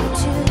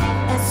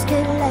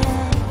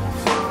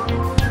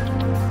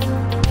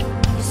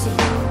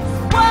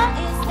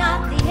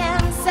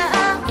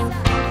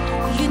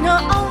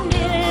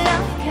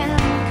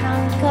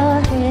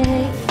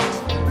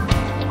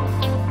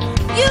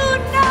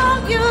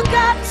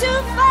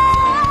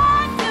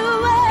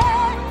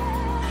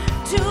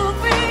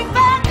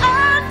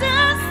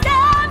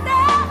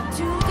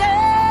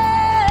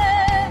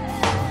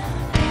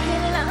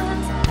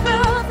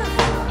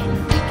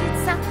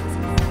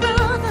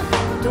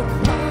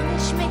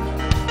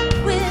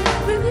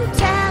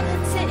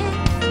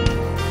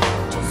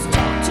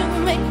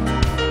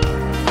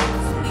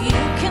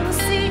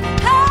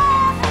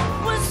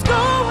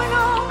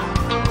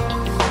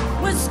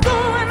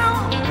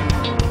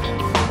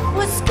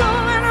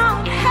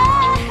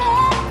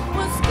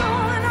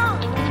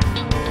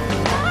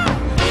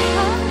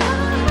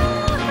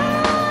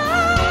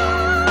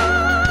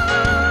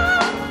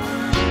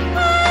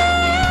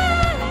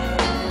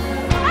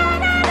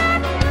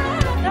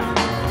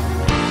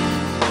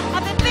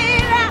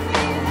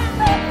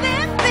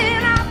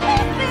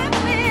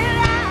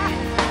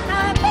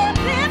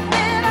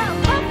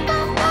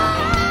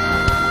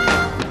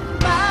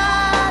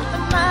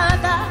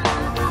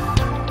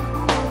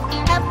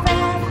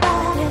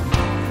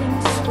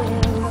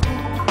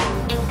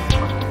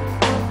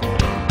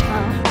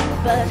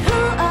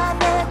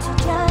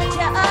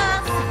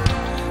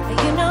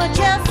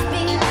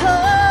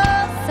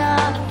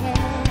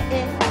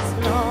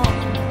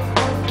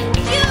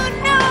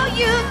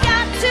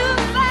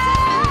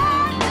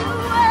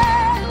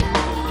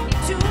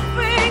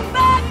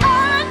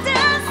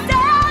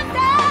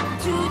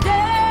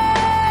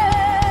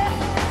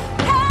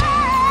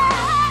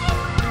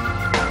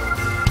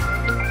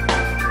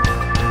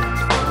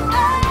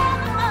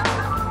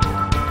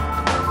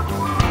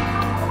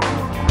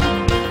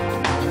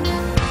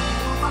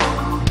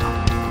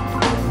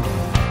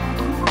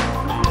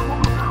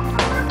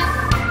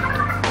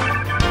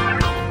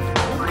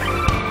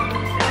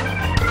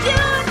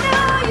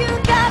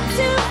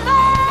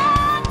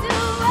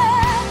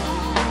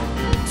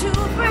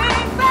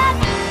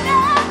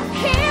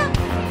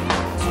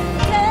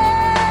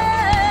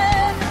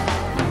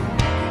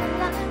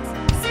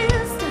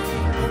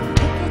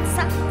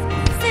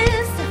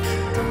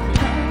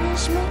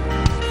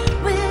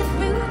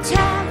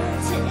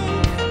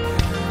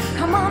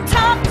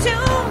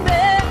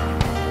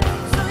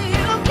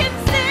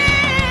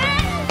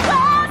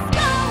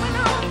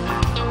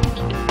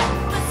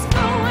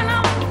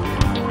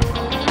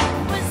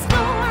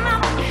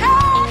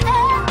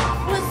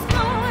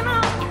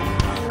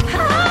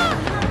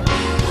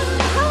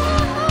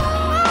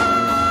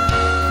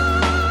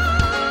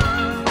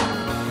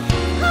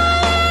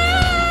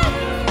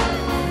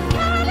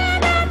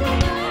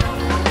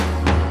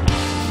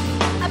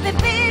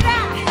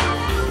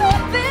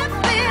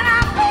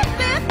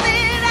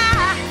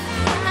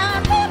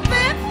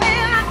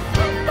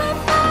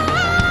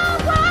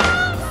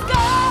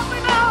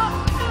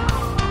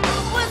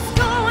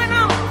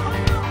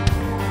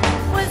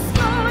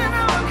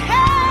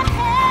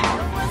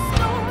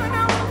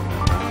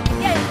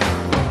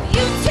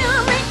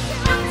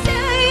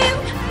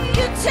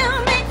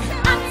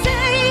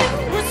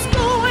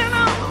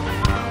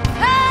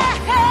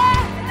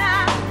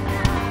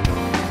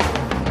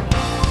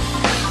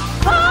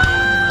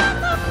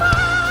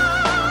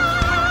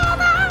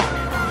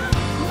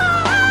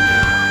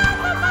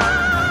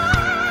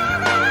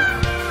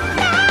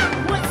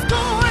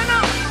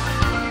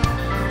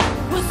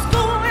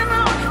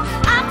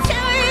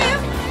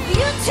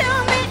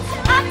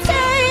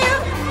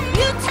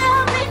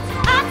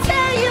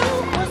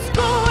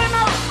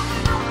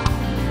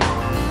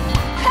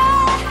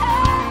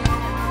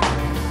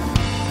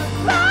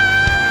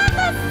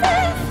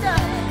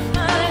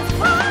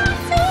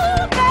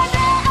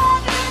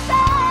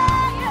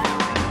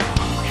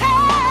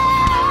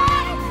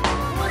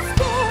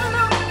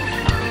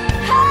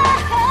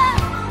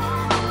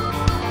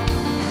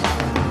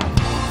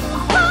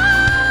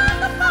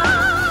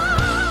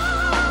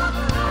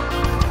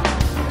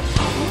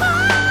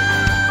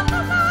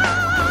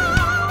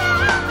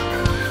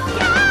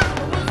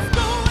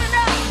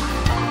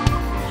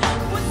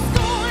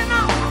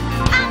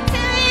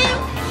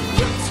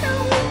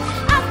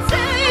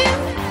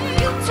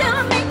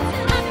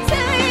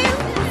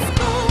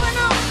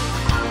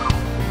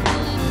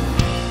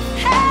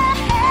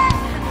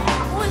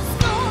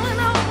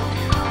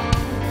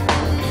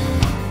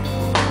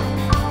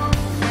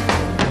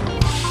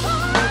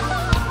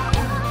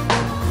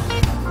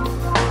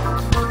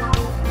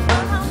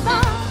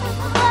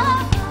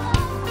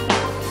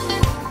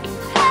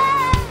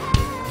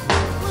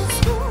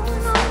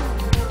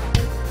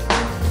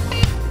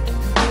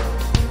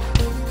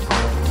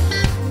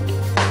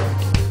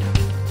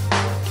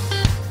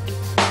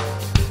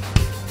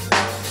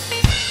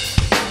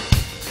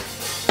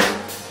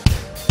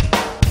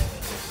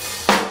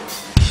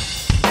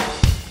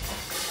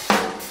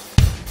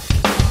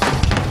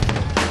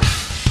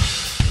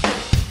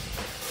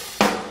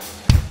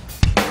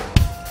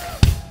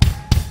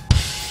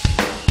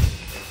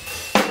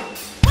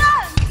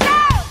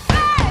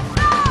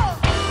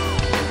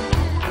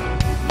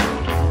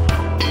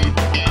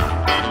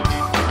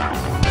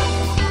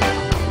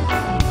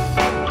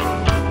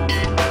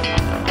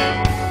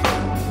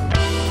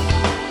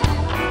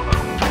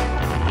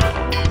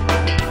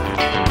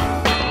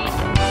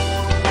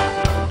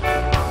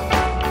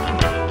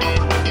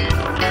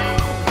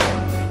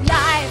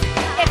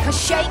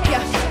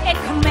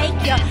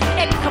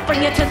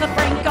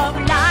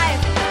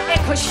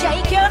could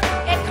shake you,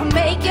 it could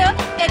make you,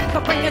 it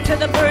could bring you to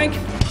the brink.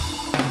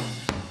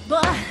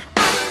 But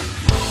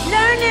I'm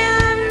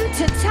learning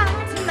to talk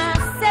to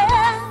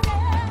myself.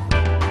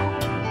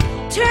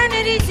 Turn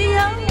it easy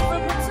over,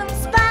 put some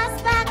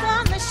spice back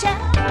on the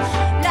shelf.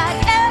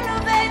 Like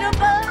elevator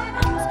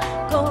buttons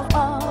go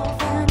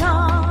off and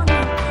on.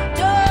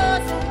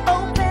 Doors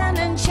open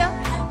and shut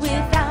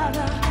without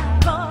a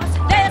cause.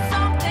 There's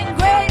something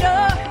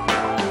greater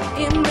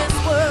in this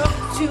world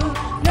to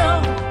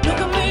know. Look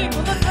at me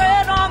with a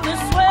thread on the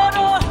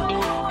sweater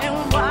and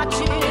watch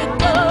it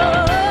go.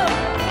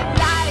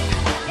 Life,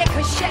 it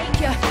could shake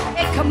you,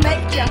 it could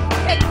make you,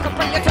 it could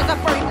bring you to the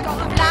brink of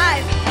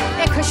life.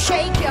 It could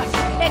shake you,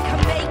 it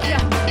could make you,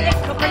 it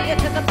could bring you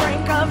to the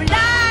brink of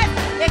life.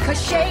 It could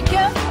shake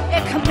you,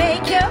 it could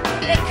make you,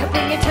 it could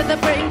bring you to the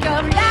brink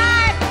of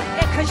life.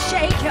 It could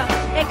shake you,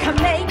 it could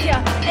make you,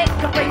 it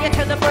could bring you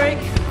to the brink.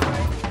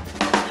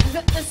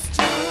 The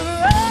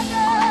struggle,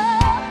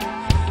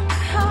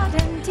 hard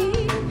and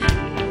deep,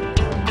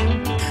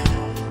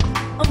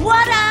 of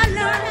what I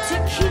learned to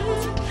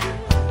keep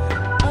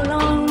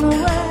along the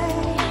way.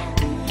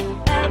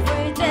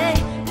 Every day,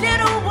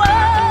 little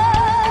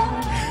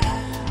world,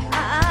 I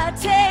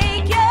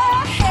take your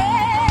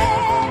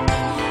hand.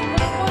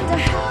 I wonder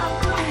how I'm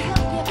gonna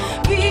help you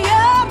be a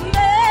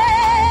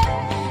man,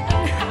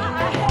 and how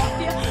I help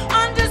you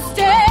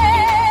understand.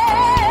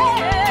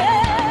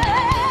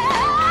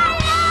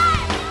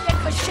 It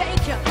could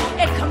shake you,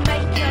 it could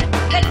make you,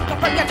 it could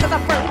bring you to the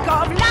brink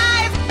of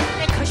life.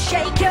 It could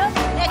shake you,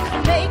 it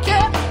could make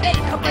you, it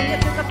could bring you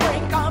to the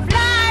brink of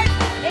life.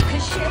 It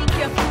could shake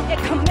you, it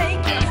could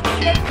make you,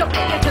 it could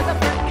bring you to the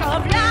brink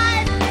of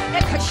life.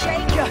 It could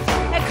shake you,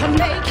 it could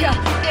make you,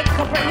 it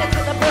could bring you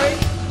to the brink.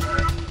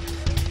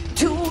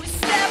 2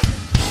 steps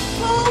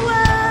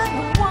forward,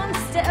 1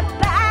 step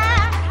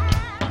back.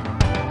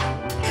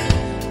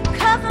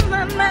 Cover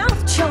my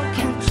mouth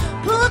choking,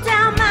 pull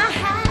down my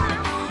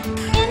hat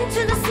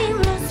into the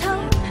seamless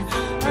hope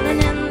of an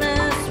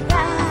endless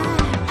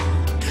ride.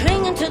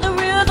 Clinging to the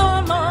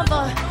rhythm of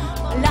a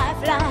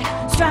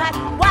lifeline stride,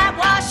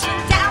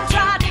 whitewashing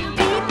downtrodden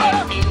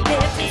people.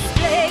 They're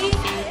displayed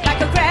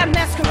like a grand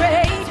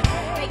masquerade,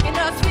 making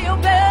us feel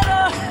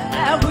better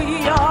that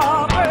we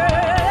are brave.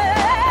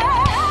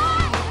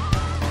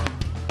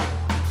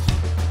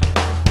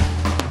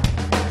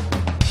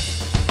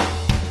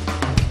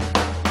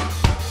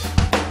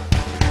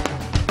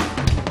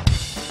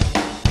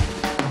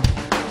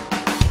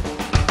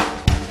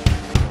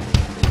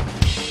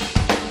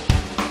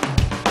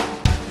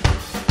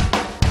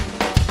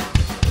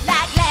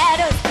 Like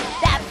letters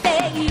that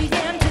fade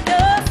into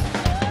dust,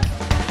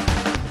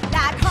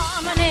 like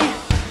harmony,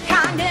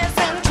 kindness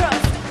and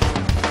trust.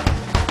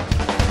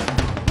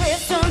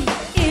 Wisdom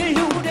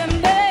eluding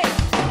me,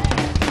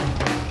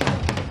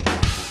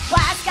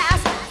 wise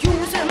guys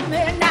using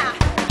me now.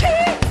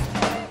 Peace,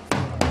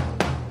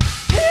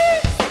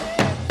 peace,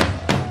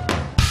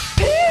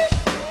 peace,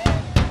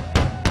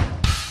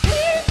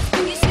 peace,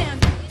 peace in,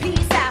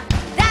 peace out.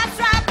 That's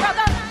right,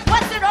 brother.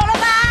 What's it all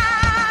about?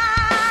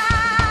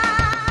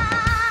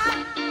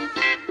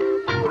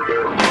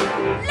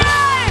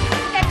 Life,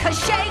 it could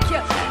shake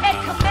you, it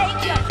could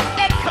make you,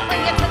 it could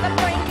bring you to the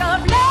brink of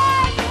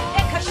life.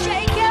 It could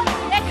shake you,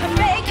 it could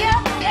make you,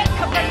 it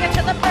could bring you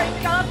to the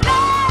brink of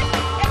life.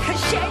 It could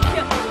shake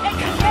you, it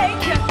could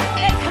make you,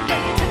 it could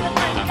bring you to the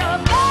brink of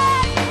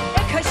life.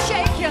 It could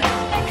shake you,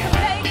 it could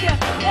make you,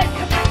 it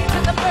could bring you to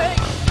the brink.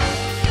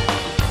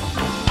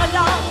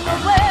 Along the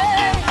way,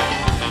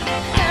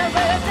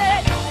 every day,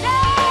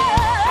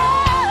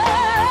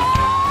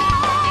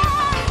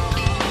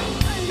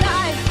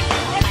 life,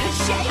 it could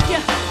shake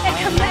you, it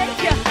could make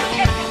you,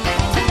 it could bring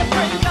you to the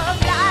brink of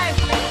life.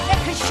 It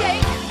could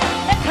shake,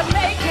 it could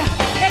make you,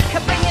 it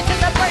could bring you to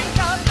the brink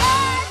of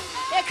life.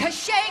 It could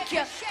shake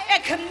you,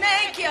 it could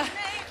make you,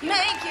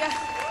 make you,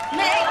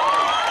 make you.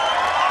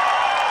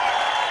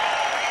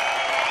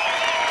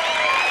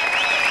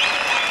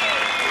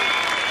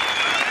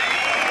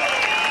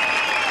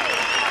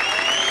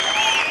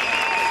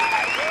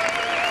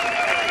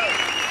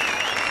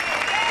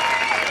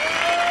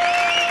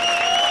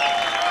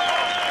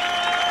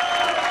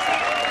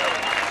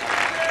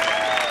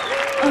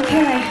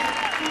 Okay.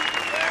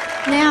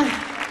 Now,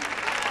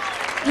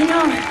 you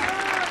know,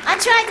 I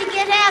tried to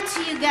get out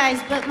to you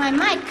guys, but my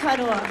mic cut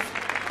off.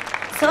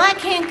 So I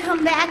can't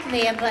come back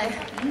there, but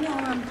you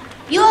know,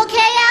 you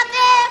okay out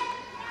there?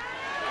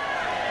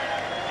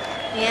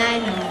 Yeah, I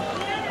know.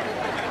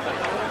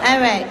 All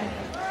right.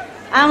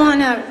 I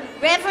want a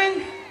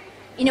Reverend.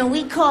 You know,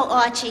 we call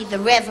Archie the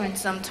Reverend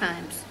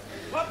sometimes.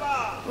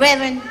 Papa.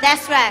 Reverend,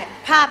 that's right,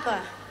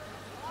 Papa.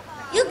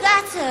 You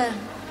got to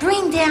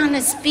bring down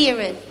the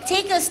spirit.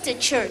 Take us to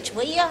church,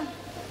 will you?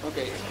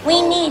 Okay.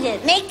 We need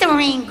it. Make the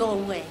rain go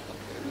away.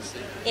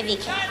 If you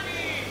can.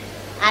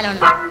 I don't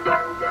know.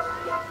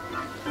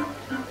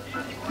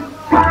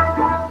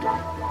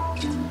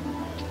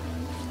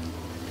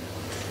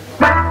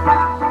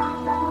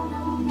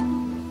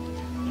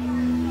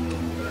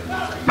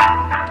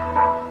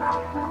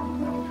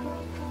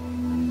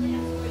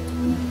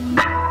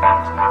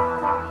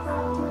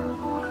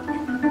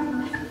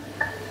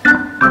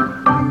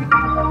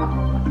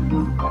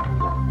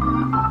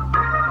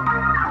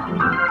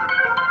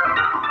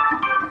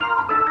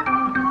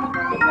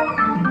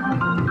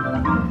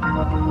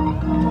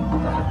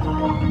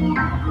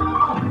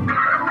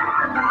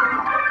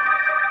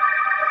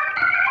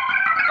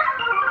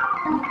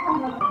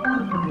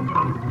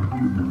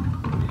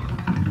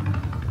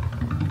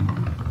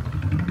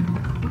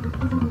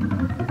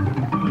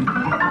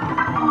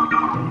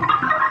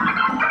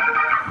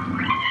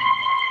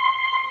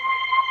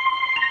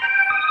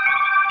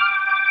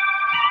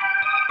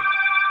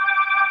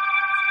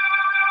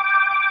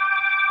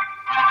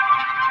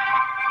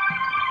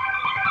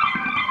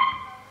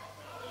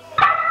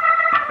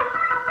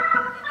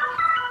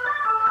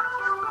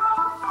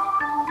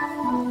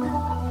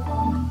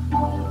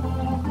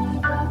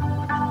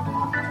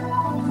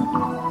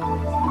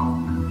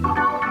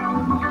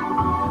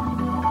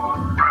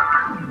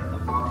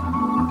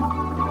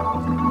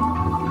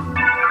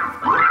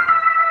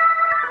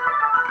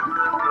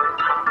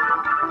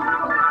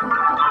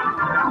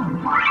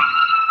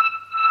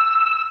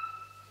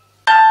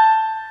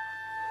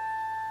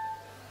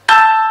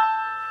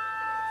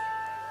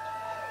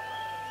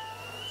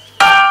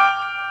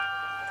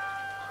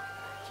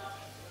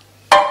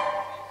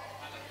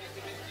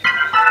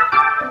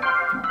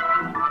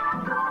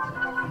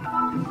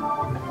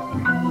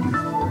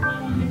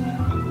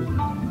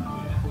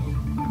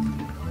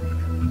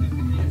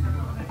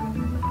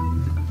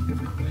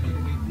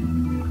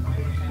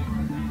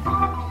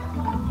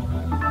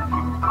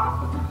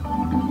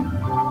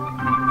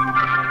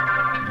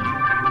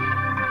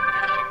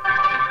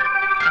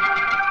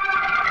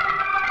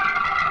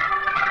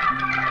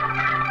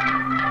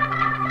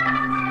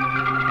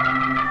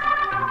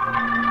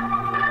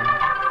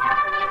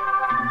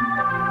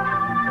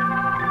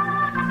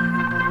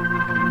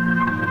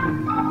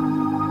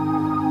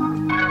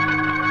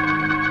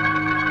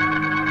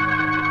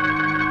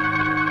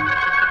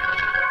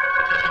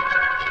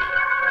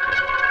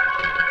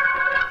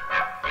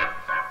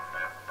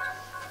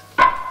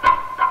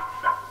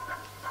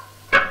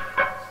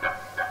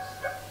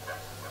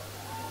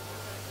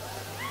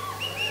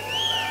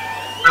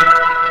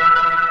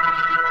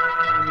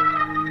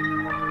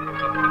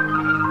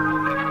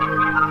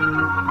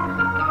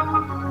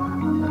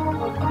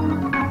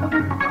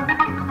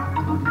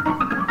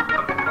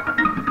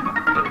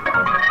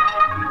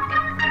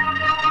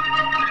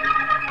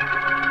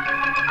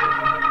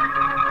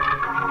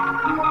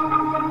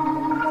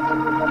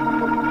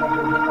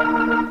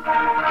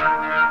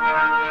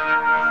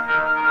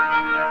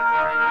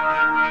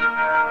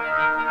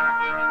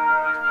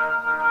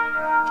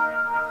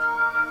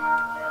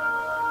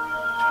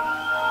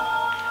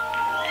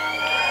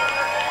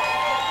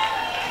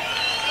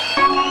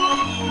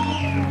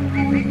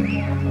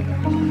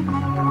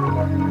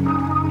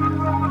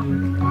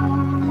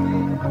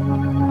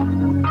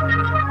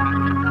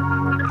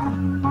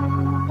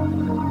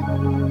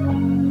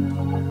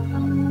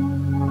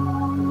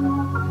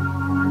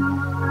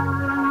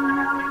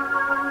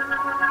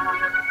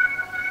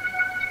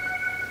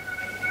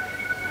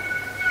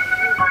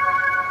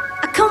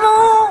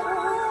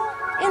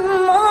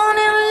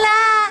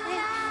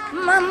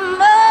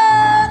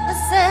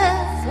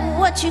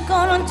 What you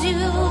gonna do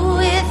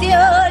with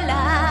your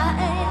life?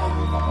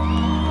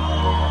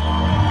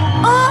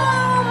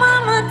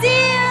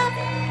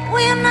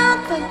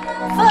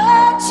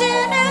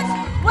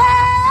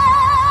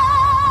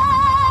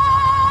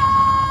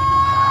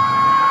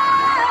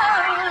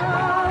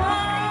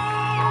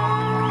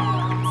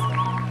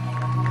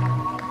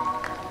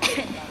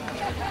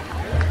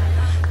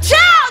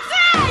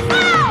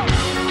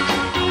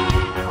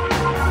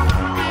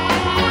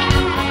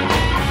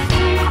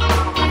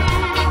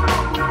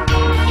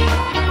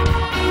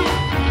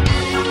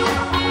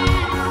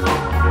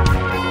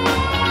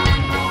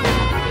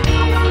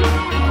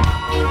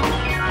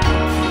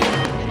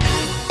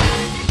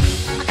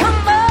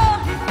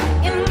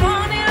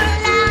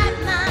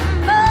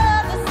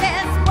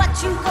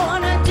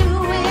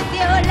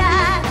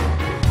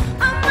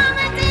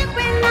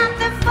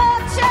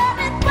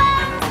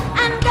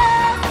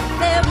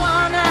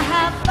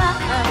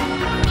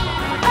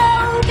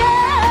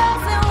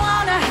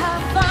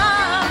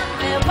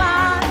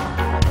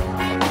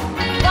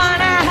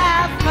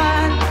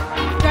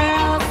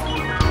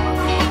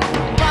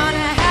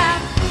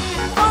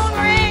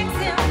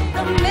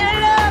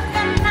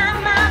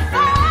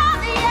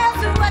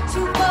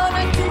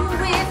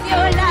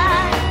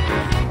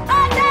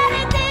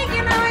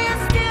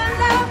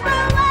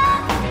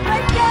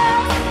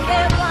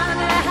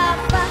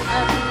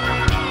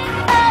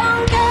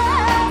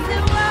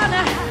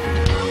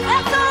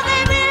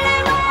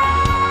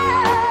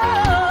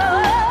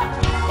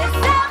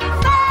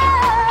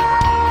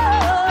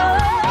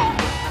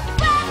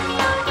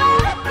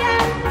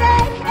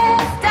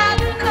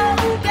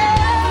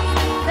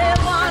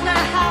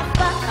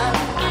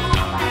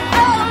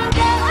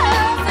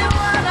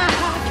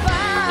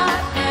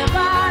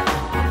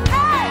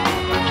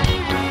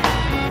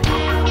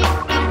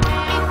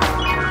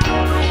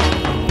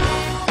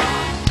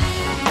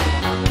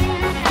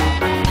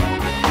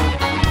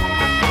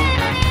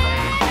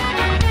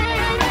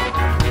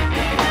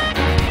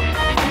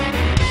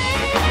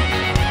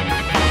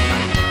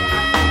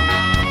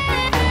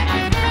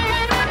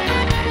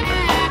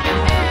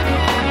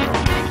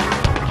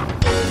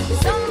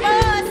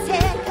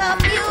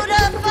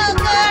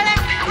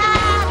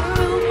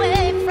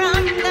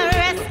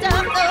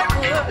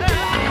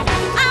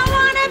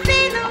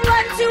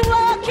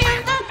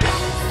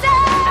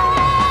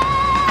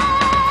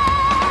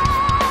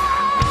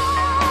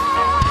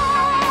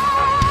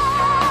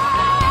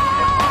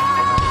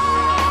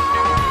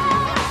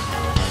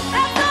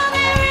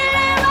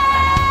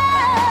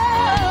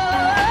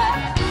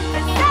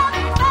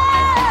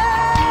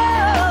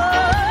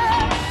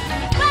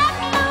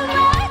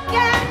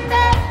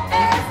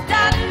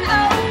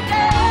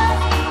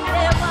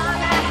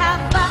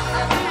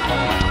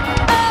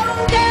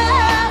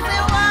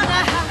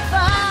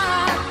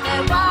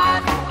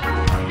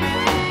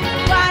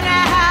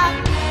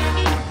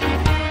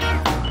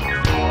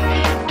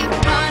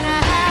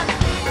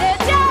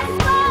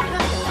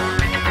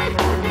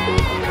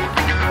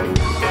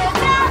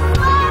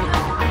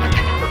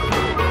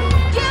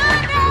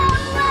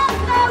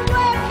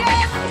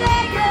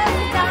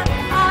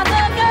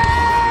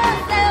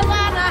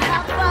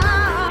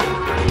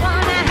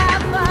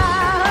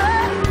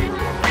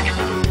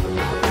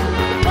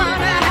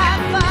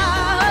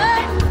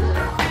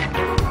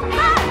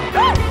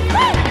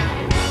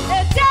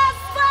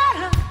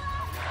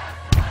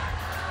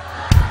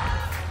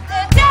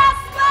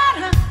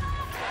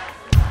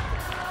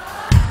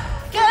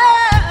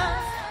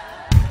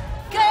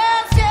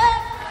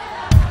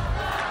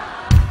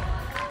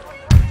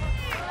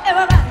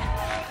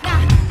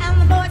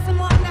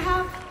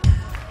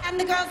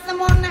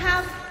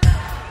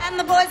 and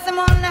the boys some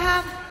wanna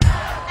have,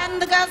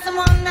 and the girls some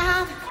wanna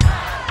have.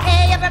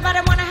 Hey, everybody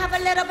wanna have a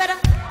little bit of,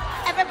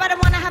 everybody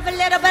wanna have a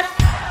little bit of,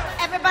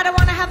 everybody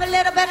wanna have a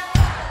little bit of.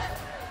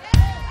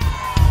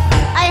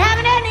 Are you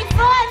having any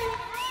fun?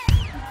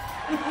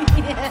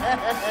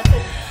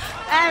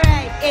 All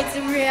right, it's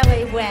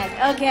really wet.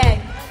 Okay.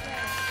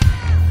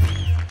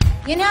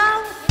 You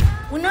know,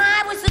 when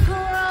I was a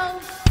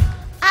girl,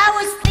 I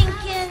was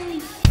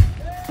thinking,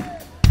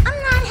 I'm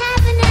not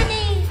having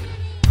any.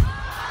 Oh,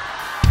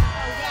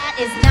 that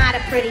is not a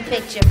pretty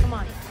picture. Come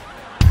on.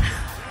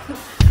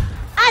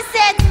 I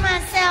said to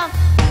myself,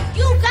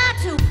 you got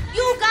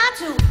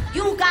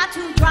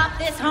to drop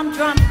this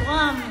humdrum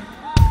glum.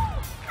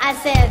 I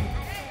said,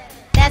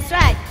 that's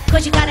right,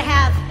 'cause you gotta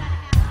have.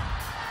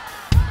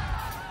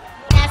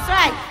 That's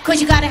right,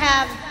 'cause you gotta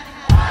have.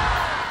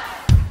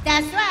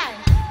 That's right,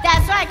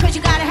 'cause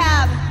you gotta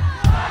have.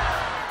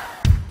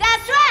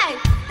 That's right,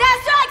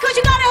 'cause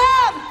you gotta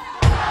have.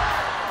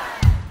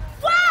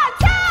 1,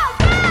 2,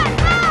 3,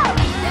 4.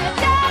 They're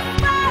just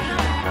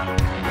bottom.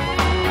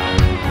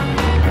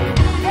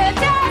 They're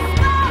just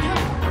bottom.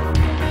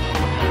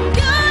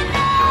 You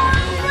know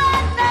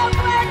when the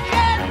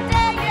working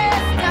day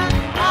is done,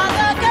 all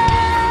the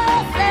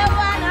girls they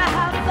wanna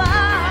have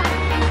fun,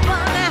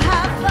 wanna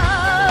have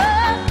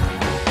fun.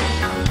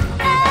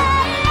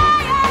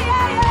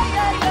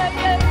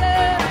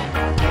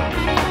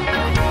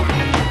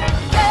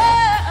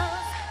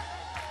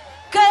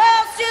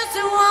 Girls just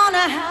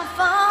wanna have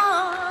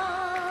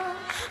fun.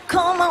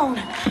 Come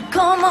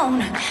on,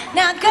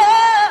 now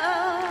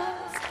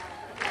girls.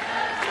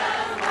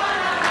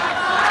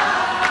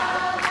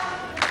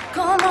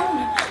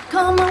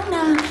 Come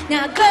on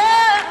now girls.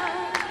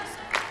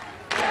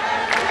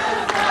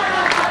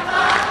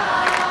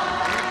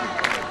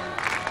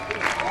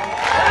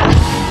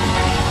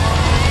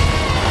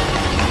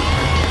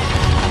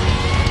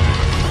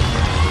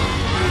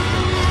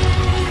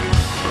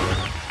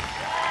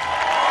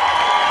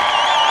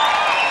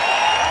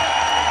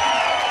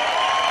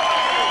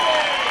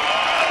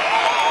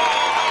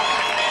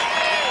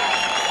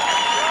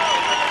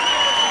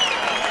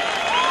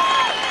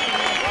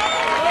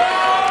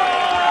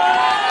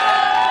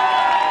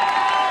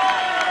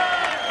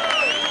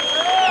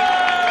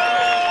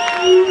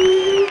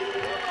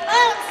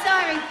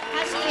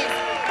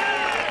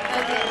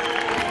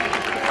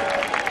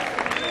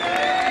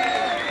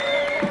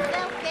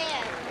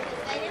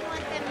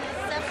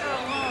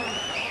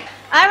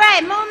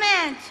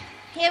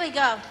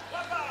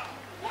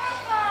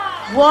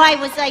 Why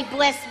was I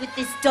blessed with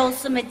this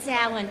dulcimer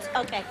talent?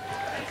 Okay.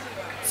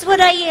 That's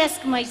what I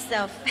ask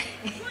myself.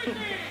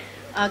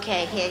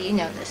 Okay, here, you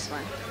know this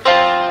one.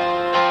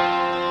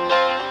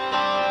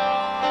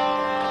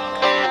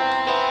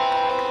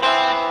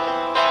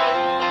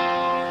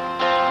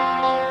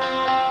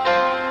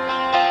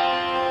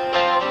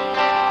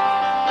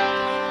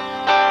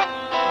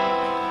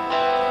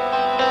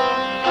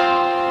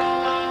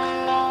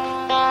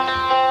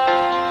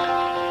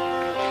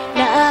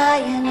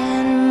 Lying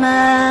in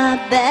my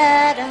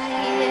bed, I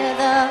hear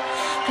the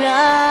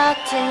clock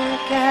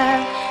tick. I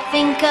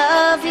think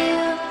of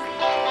you,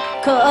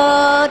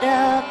 caught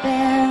up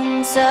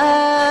in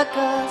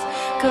circles.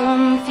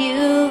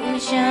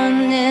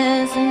 Confusion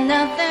is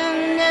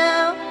nothing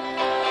new.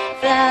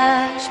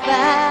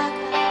 Flashback,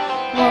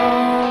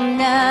 warm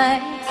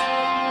nights,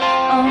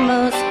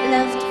 almost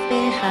left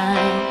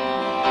behind.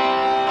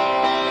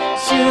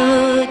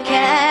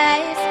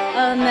 Suitcase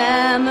of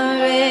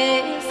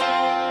memories.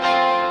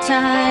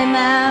 Time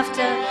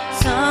after,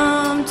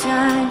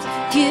 sometimes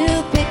you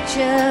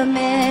picture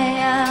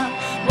me. I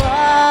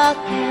walk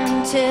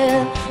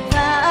into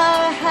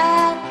far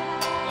ahead.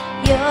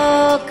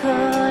 You're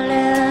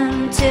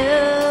calling to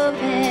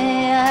me.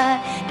 I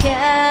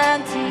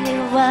can't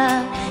hear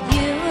what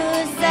you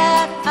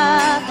said.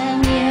 Up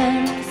and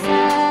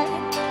inside,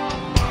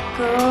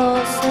 go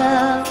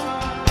slow,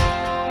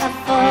 I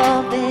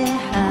fall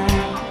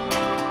behind.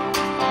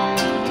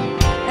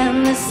 And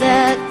the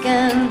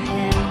second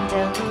hand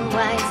of the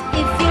wise.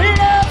 If you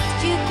looked,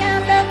 you can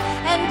look,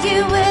 and you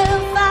will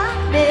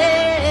find me.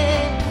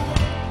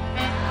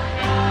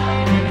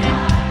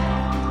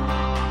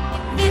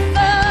 If you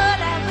thought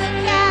I would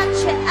catch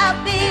you, I'll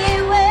be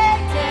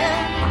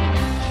waiting.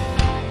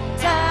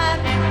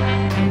 Time.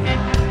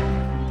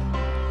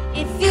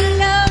 If you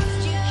looked,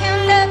 you can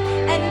look,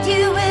 and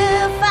you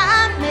will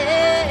find me.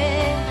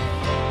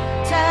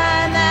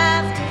 Time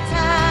after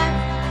time.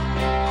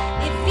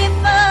 If you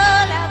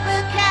fall, I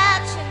will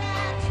catch you.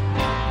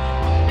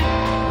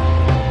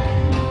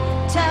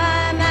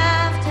 Time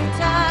after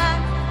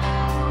time.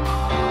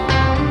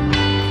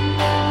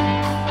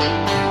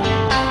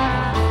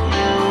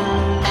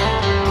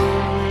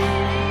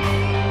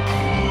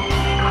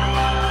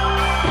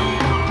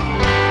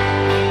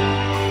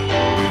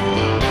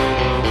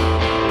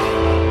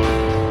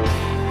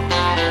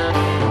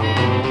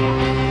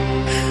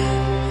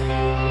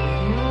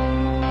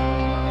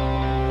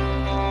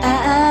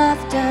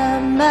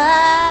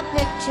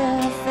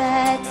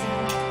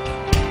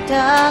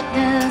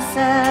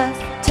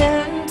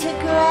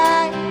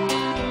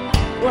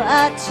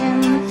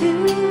 watching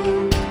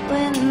through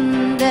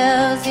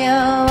windows,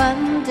 you're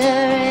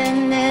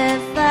wondering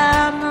if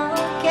I'm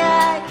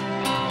okay.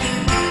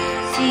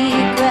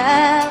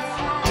 Secrets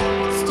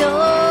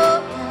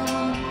stolen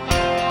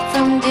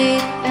from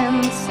deep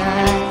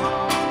inside,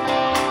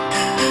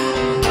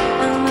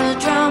 and the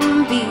drum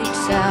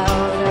beats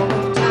out of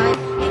time.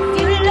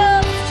 If you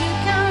look, you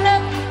can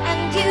look,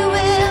 and you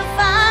will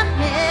find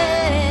me.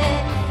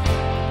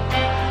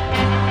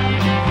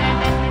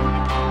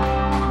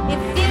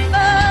 If you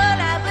fall,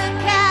 I will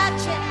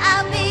catch you,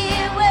 I'll be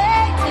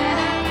waiting.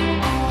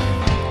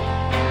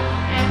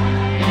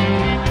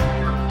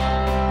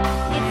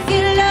 If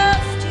you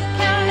lost, you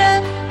can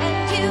look, and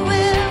you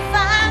will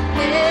find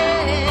me.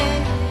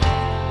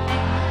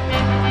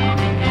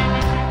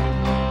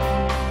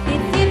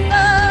 If you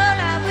fall,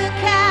 I will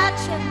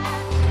catch you.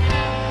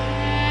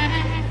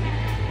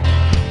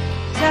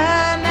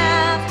 Time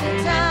after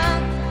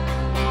time,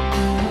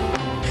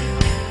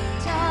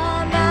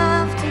 time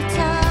after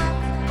time.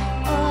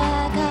 Oh,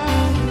 I got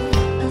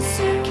a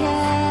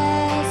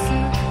suitcase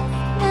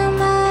of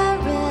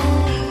memories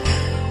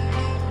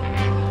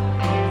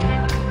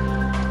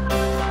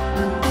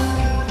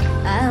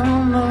I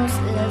almost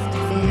left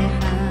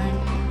behind.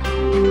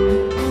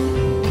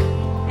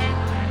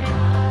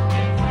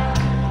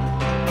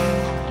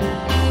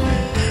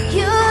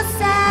 You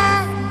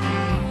said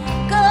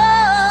go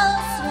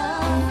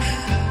slow.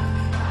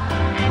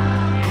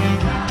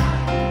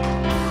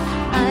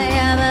 I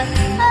am a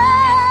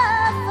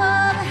half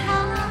of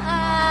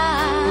high.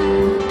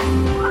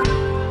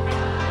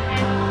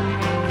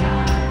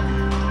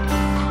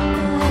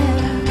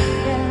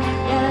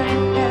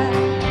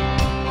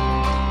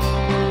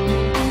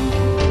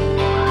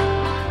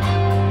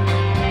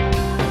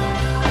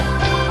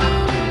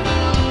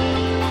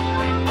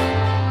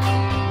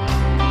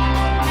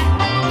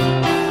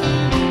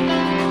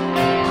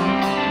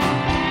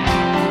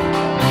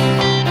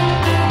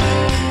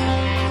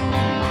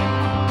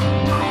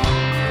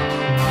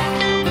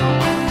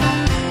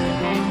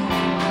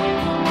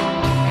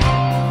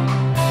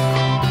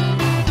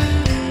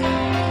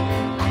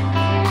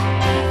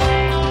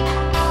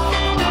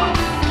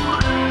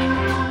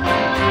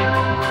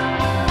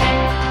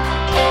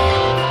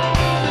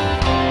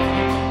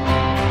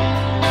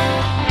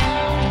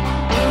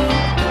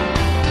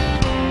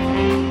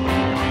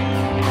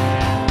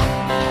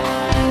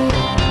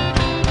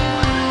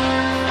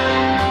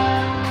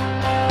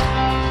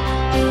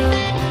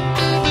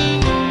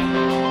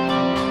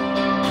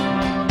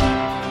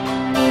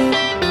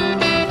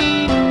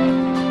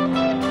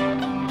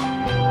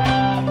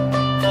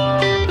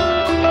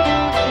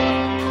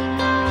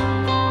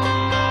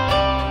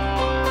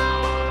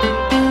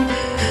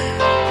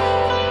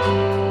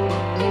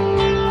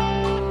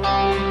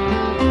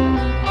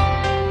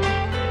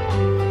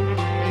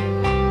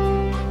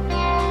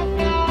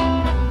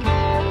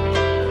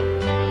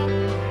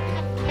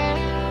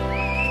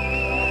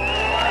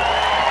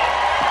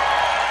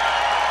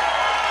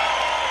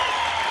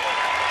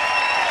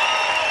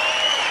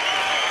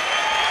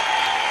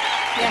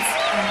 Yes.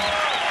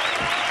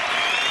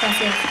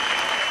 Gracias.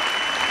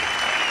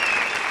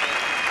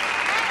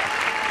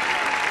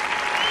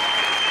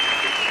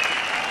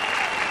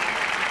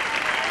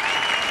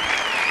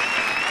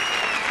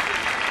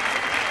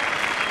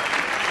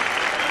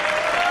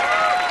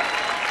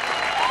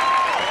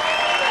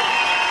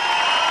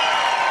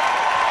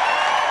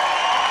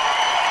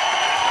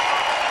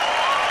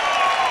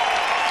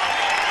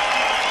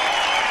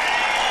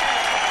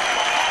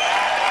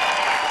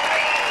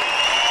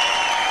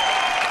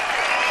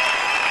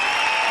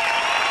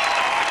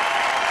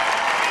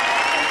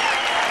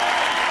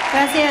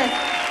 Gracias.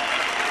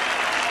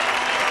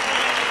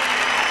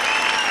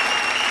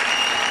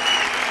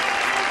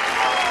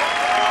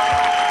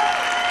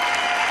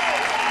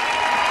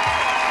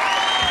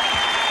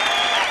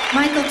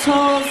 Michael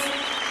Tolles,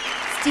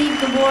 Steve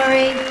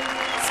Gaboury,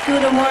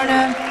 Scooter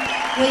Warner,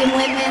 William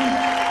Wittman,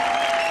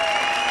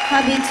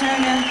 Archie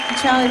Turner, and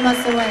Charlie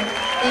Musselwhite.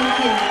 Thank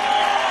you.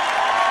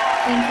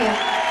 Thank you.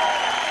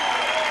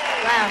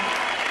 Wow.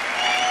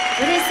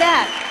 What is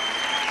that?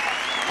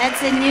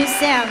 That's a new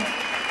sound.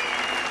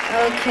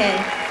 Okay.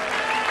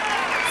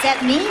 Is that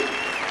me?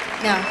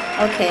 No.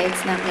 Okay,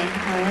 it's not me.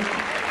 All right.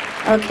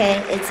 Okay,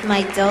 it's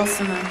my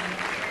dulcimer.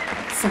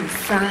 Some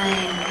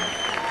fine.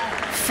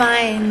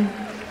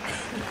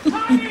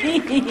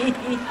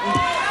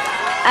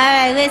 All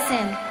right,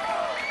 listen.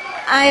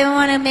 I don't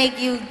want to make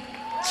you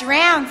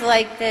drown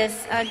like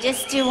this. I'll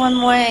just do one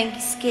more and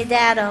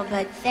skedaddle,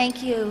 but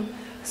thank you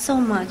so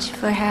much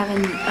for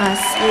having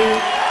us. We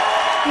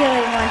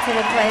really wanted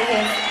to play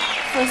this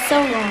for so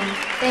long.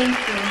 Thank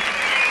you.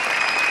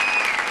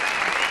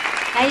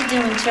 How you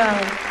doing,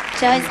 Charlie?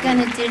 Charlie's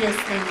gonna do this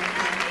thing with me.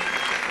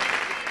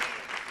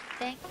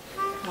 Thank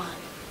you. 1,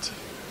 2,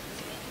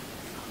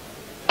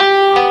 3.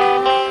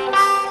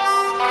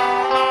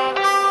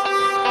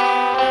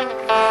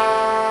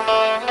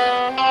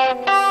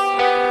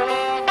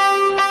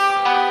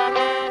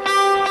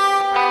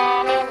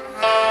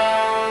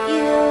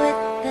 You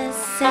with the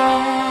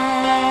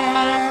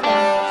sad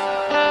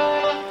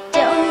eyes.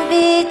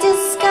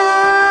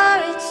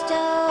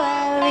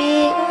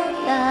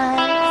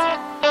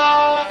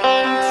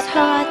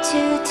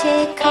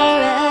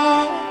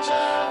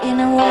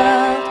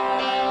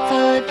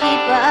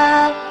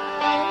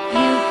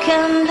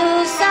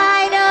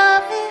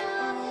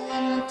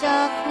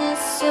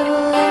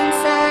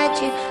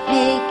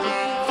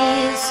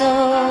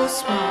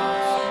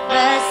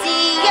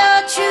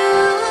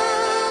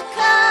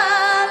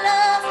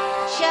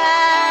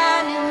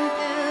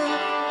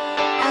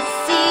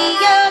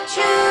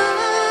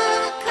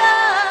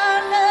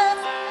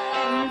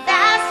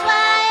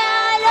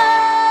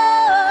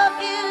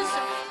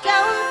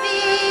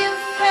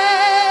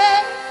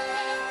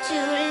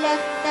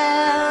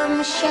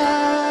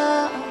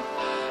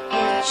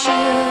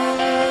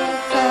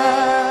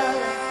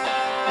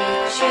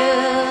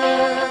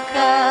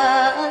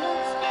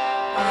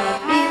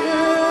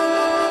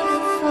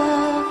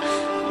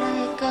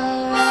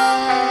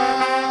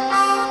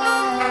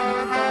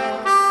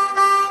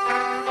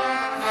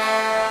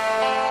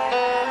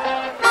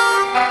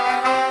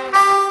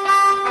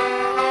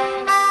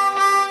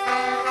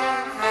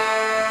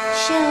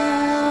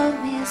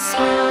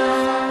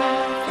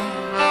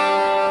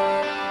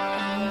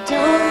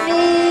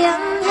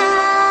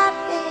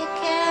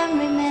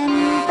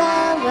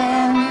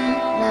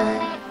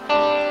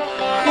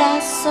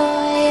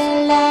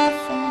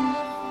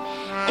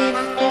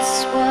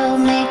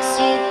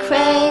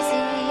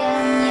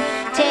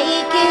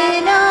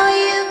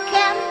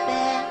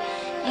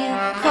 you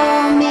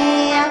call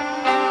me up,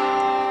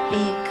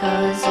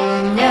 because you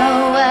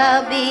know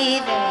I'll be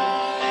there,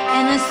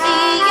 and I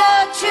see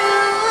your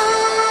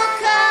true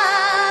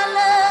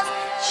colors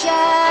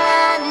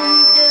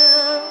shining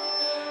through.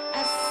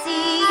 I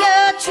see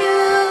your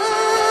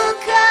true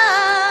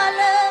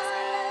colors,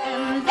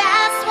 and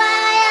that's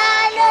why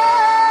I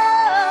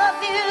love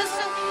you.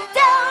 So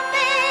don't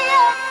be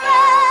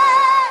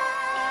afraid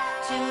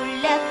to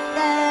let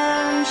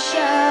them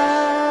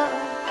show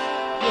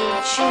your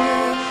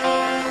true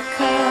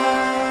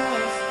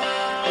colors,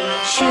 your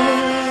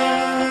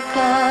true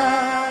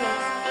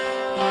colors,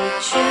 your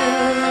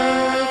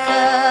true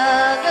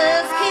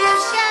colors keep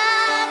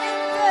shining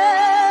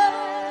through.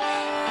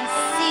 I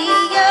see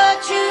your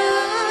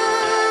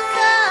true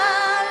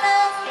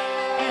colors,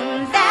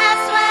 and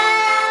that's why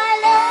I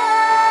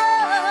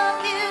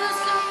love you.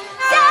 So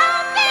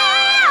don't be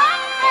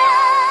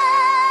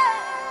afraid.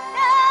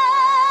 No.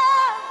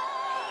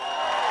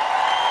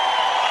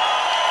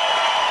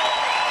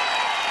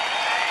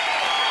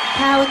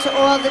 Power to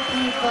all the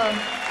people,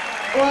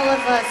 all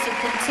of us who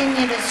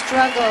continue to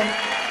struggle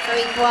for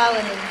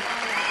equality.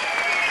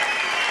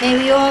 May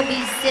we all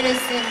be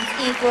citizens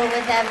equal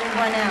with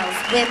everyone else,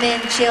 women,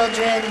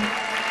 children,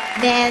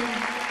 men,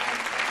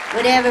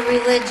 whatever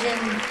religion.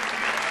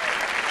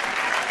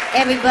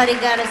 Everybody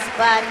got a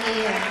spot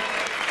here.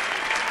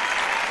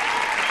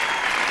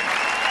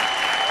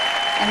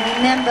 And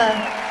remember,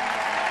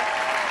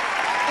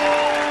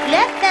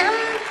 let them,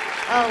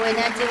 oh, we're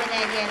not doing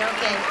that yet,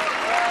 okay.